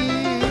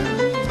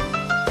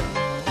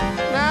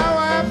 Now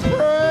I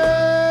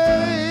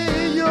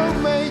pray you'll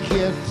make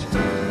it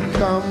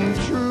come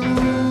true.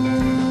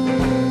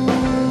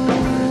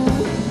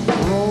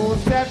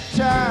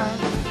 Rosetta,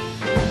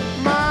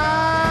 my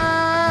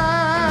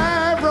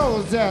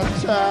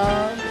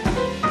Rosetta,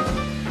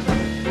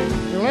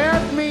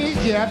 let me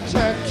get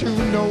to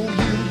know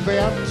you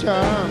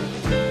better.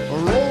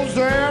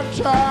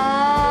 Rosetta,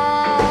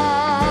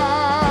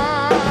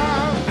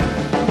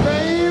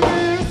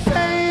 baby,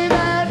 say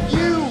that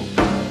you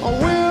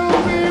will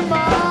be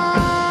mine.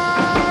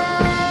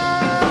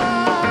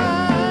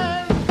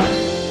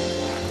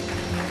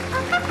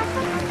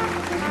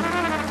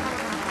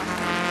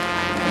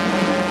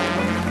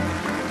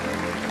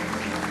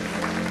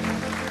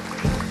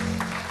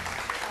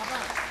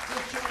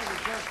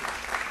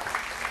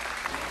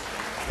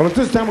 Well, at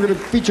this time we're going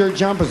to feature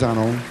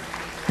Pisano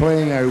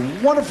playing a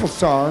wonderful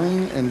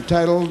song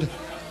entitled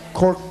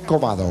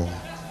Corcovado.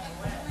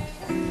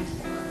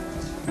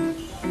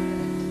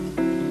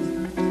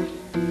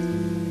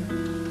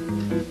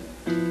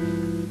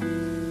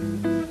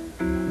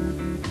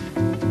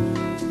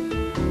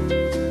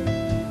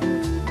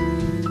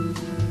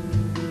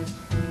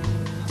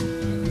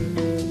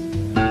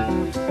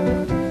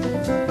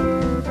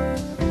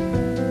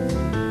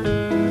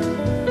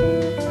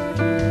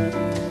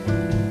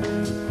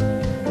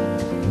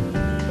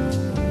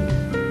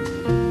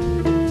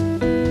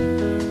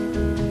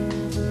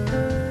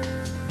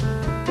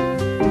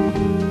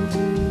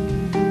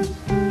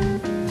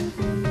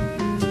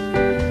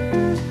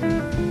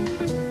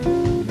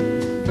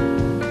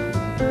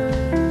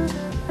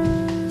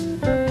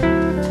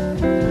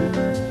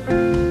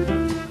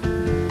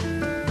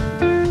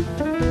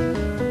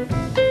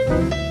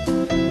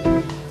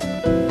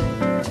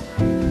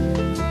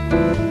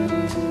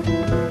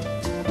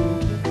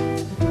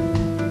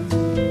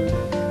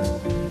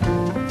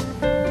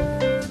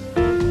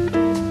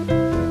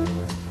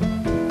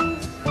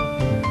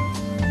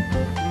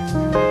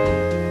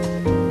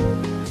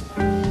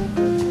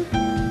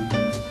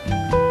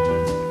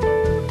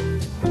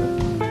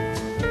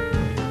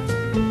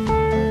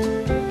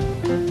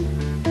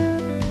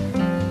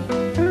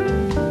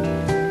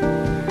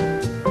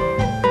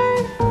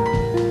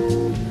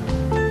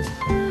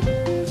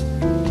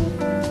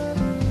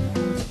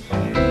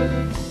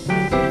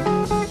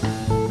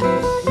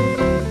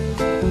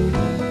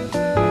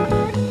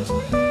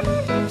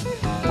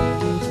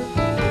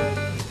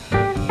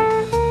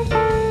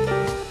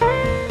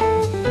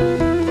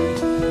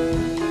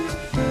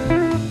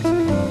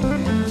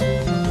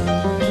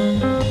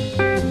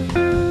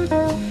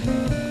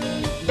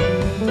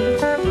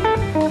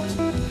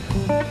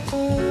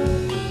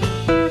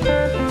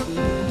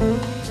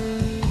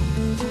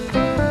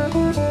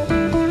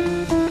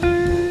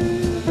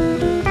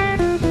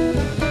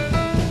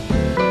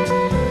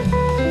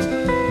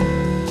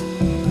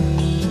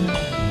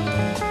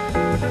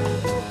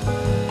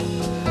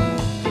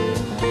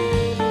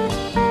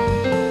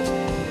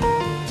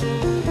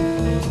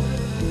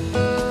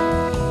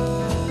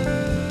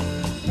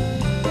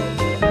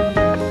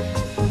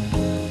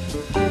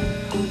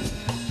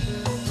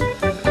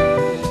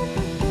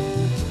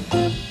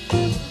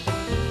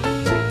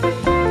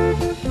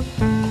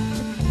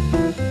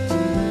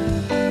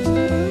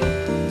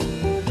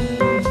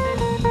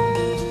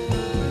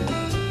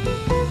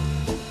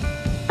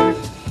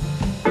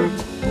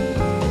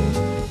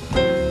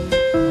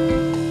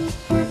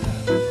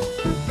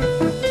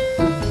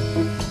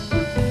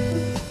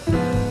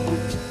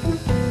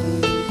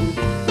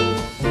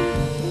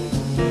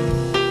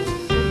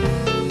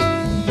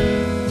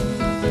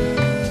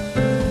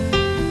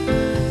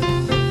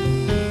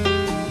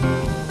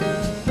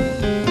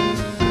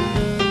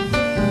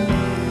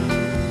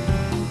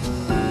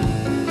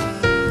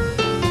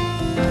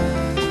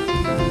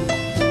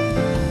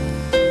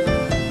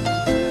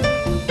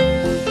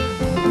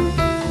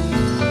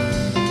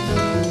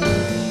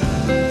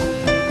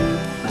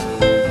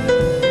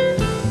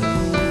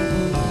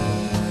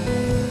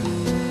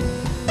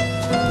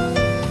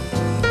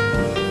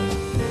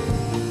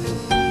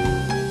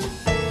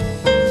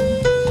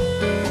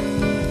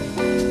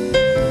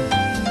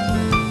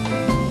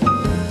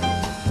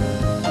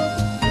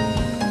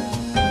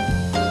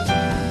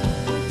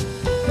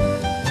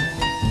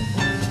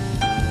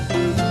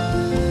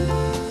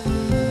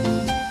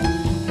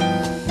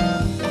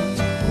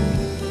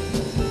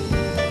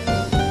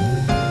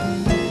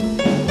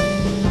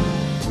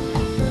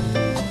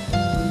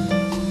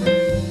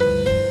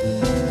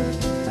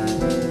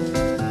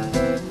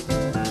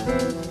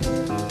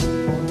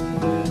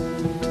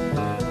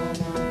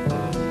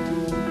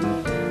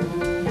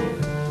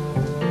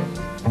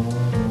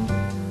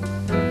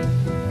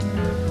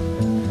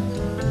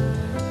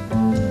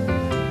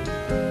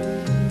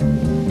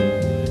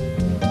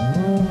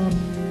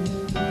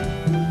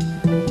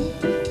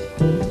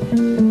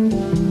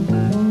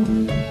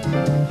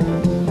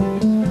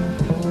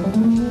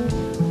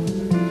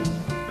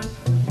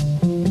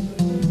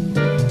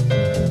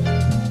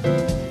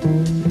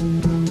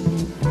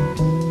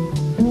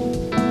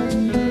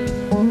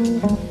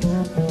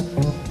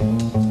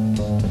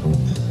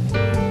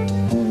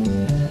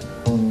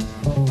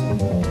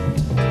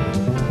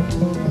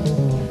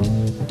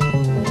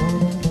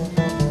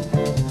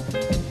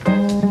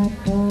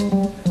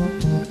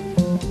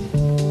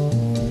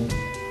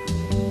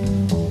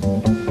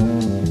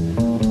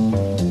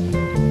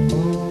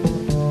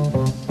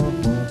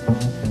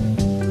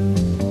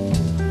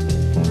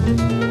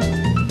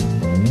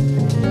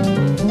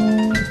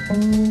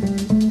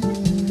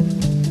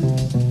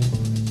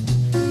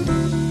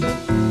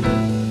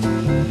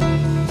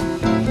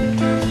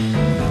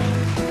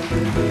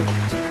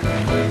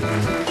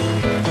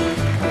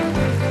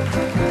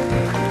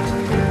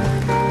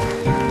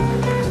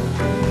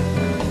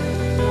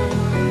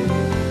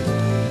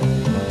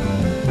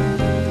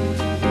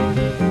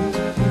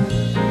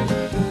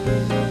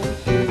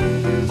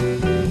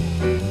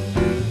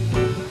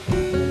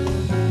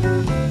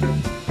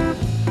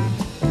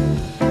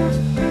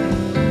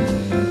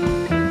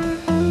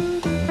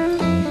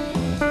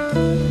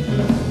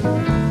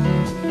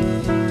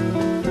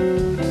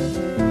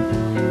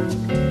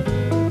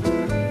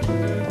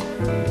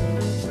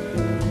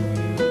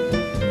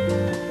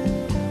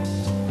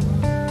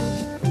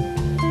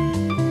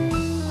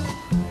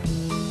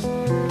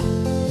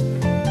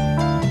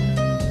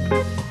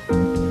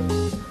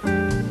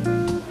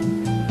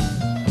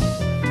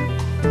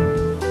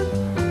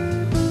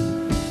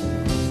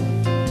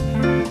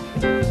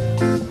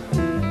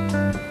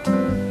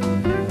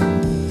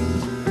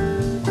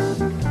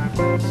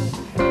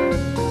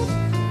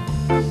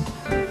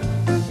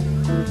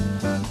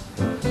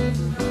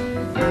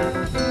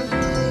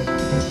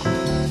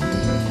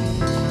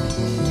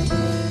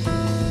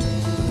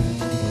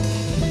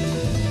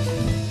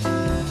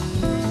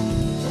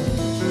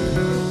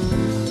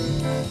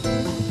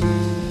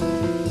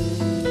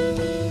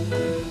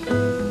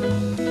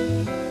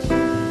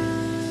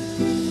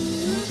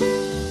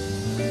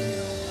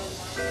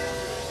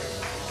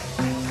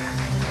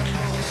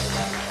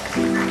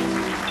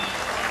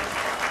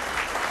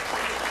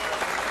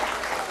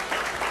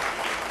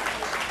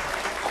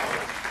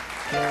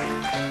 This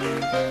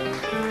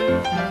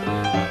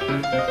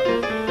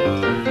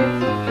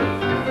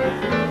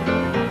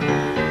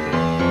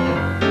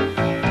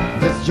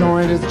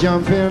joint is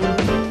jumping,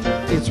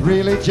 it's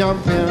really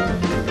jumping.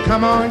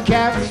 Come on,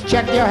 cats,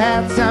 check your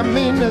hats. I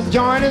mean, this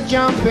joint is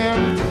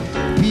jumping.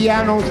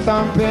 Piano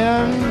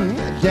thumping,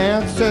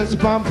 dancers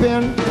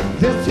bumping.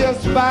 This here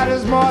spot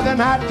is more than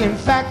hot. In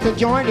fact, the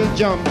joint is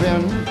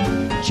jumping.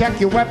 Check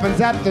your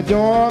weapons at the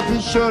door.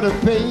 Be sure to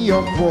pay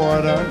your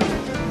quarter.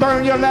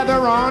 Burn your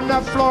leather on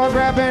the floor.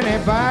 Grab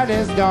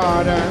anybody's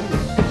daughter.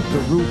 The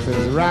roof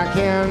is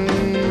rocking.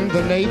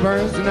 The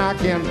neighbors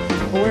knocking.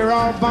 We're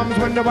all bums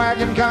when the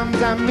wagon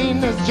comes. I mean,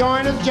 this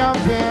joint is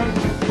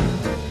jumping.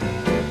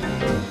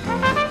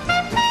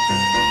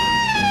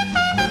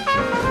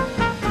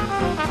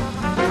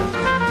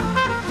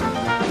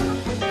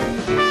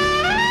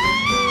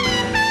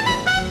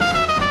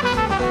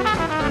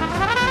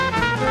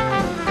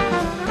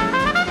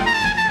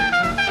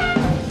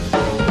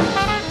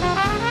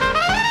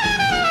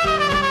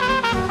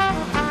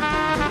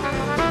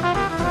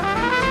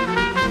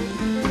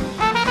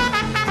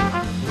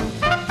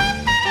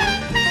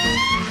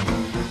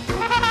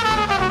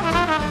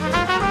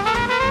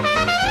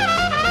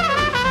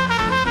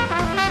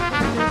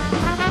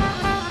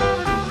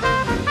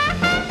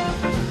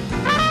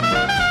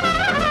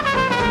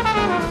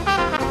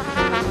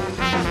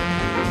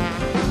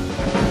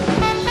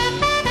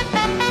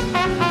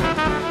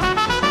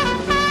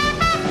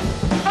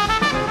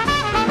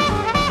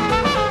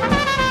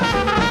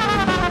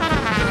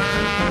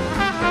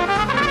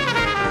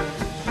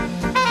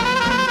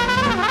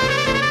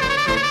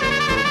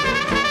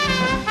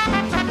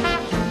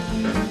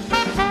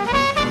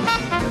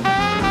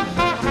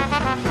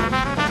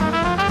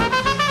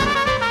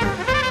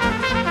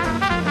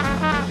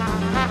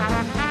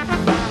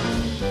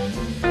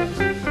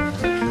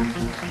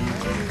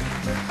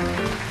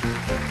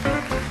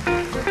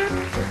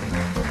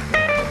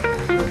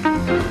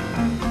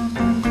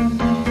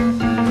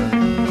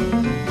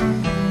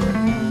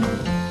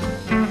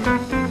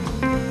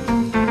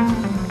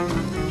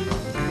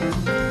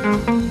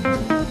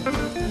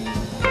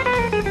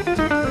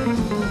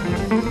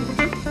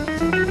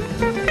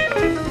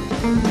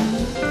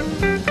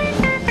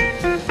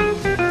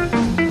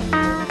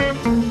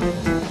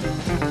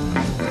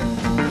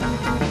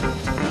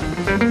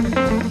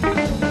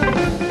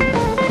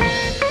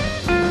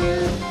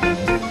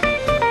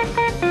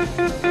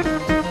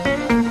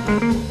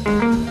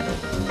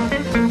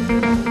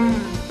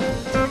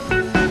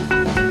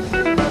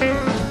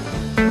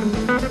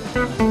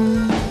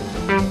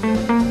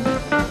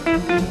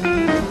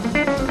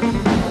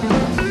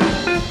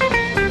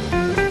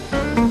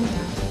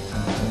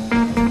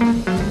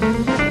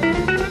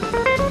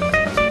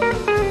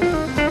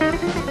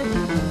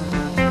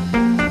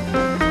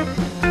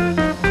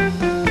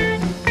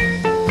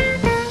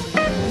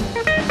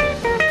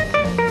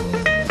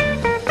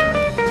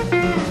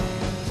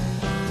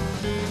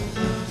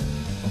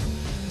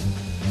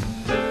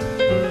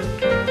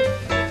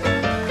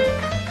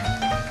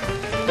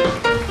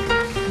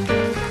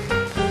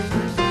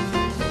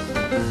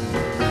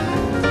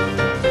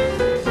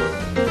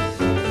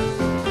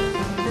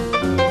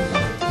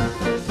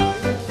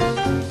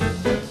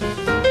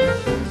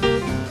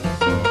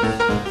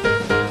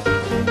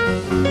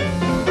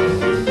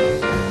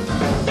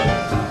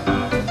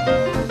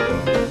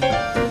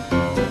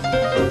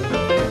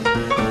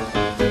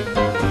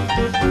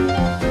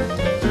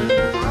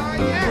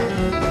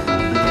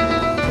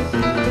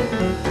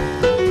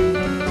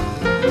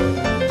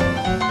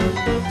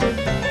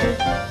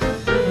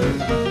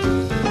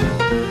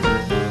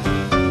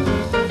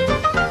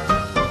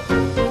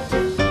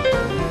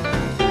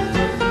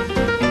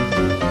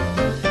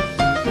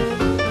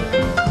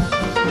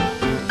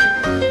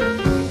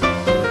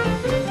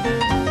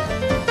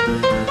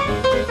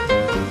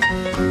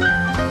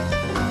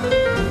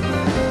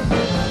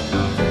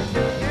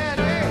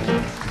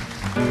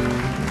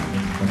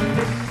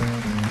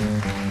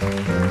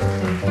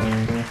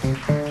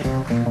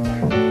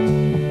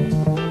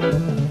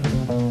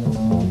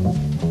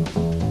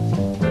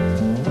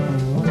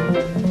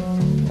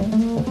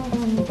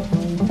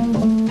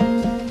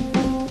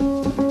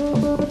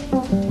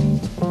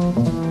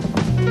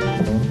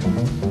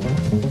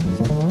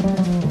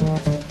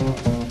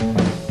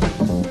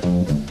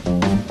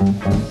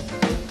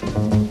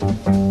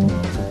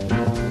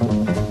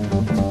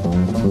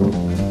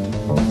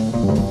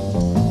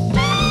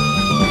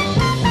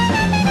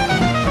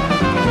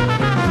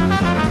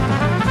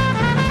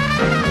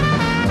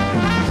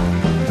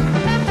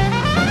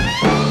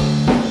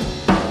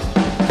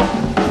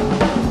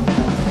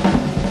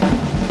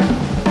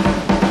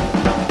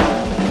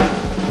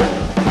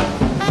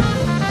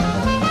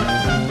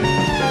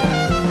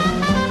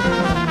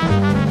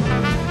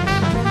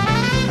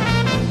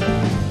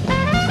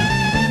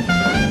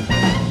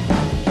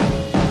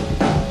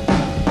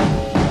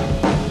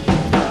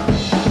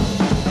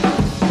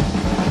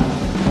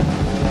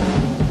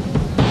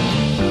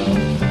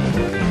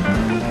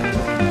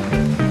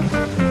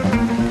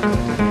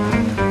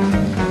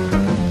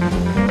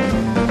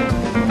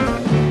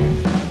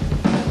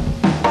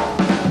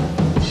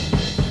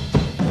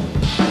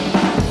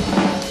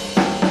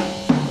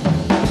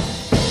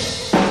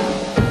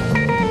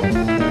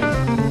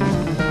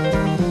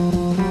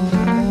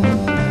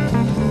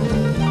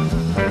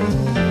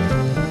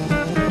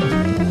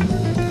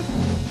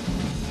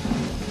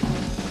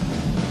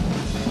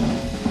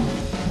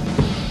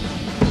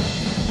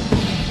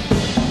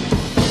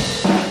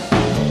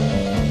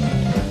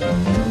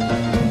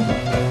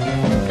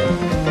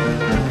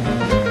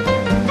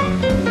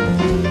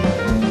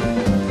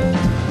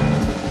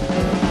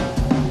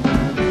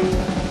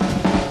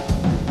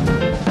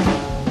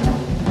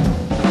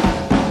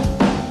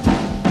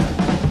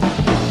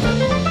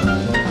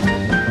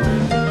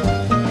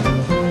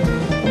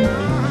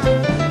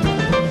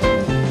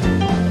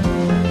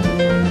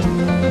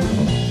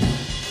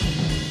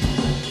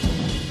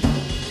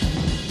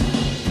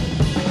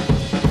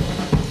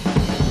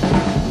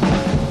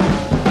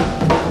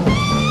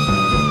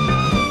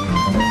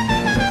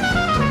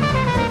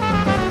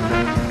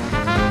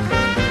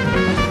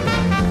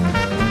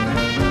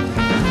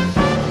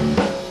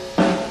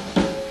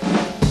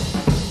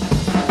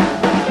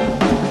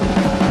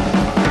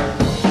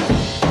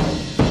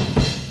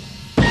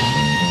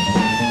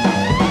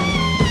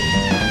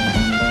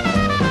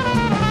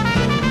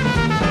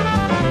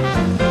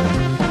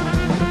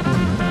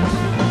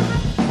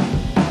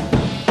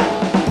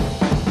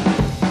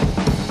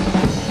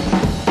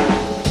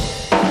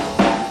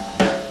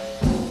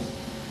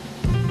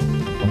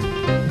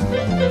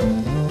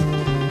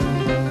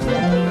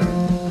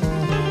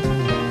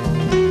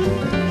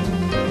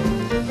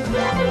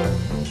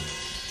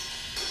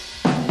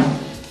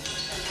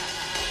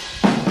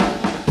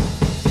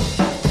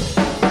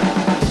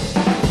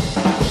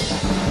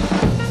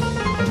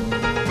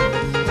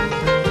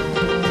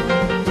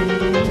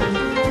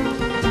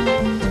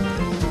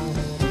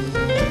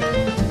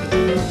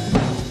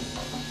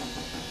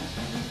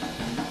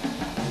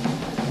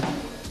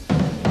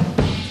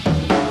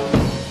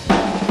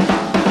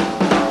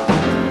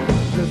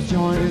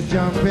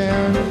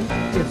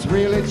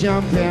 really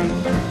jumping.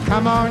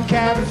 Come on,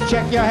 cats,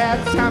 check your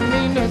hats. I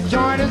mean, this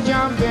joint is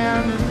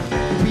jumping.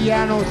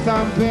 Piano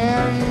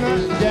thumping,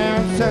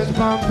 dancers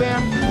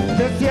pumping.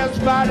 This here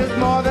spot is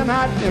more than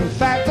hot. In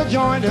fact, the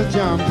joint is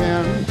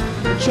jumping.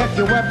 Check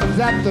your weapons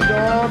at the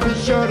door. Be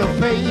sure to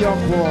pay your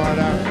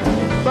quarter.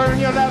 Burn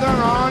your leather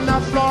on the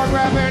floor.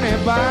 Grab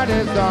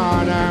anybody's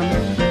daughter.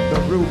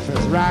 The roof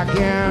is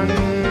rocking.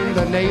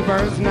 The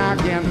neighbors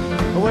knocking.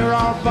 We're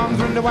all bums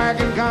when the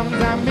wagon comes.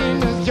 I mean,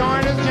 this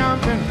joint is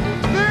jumping.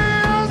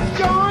 This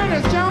joint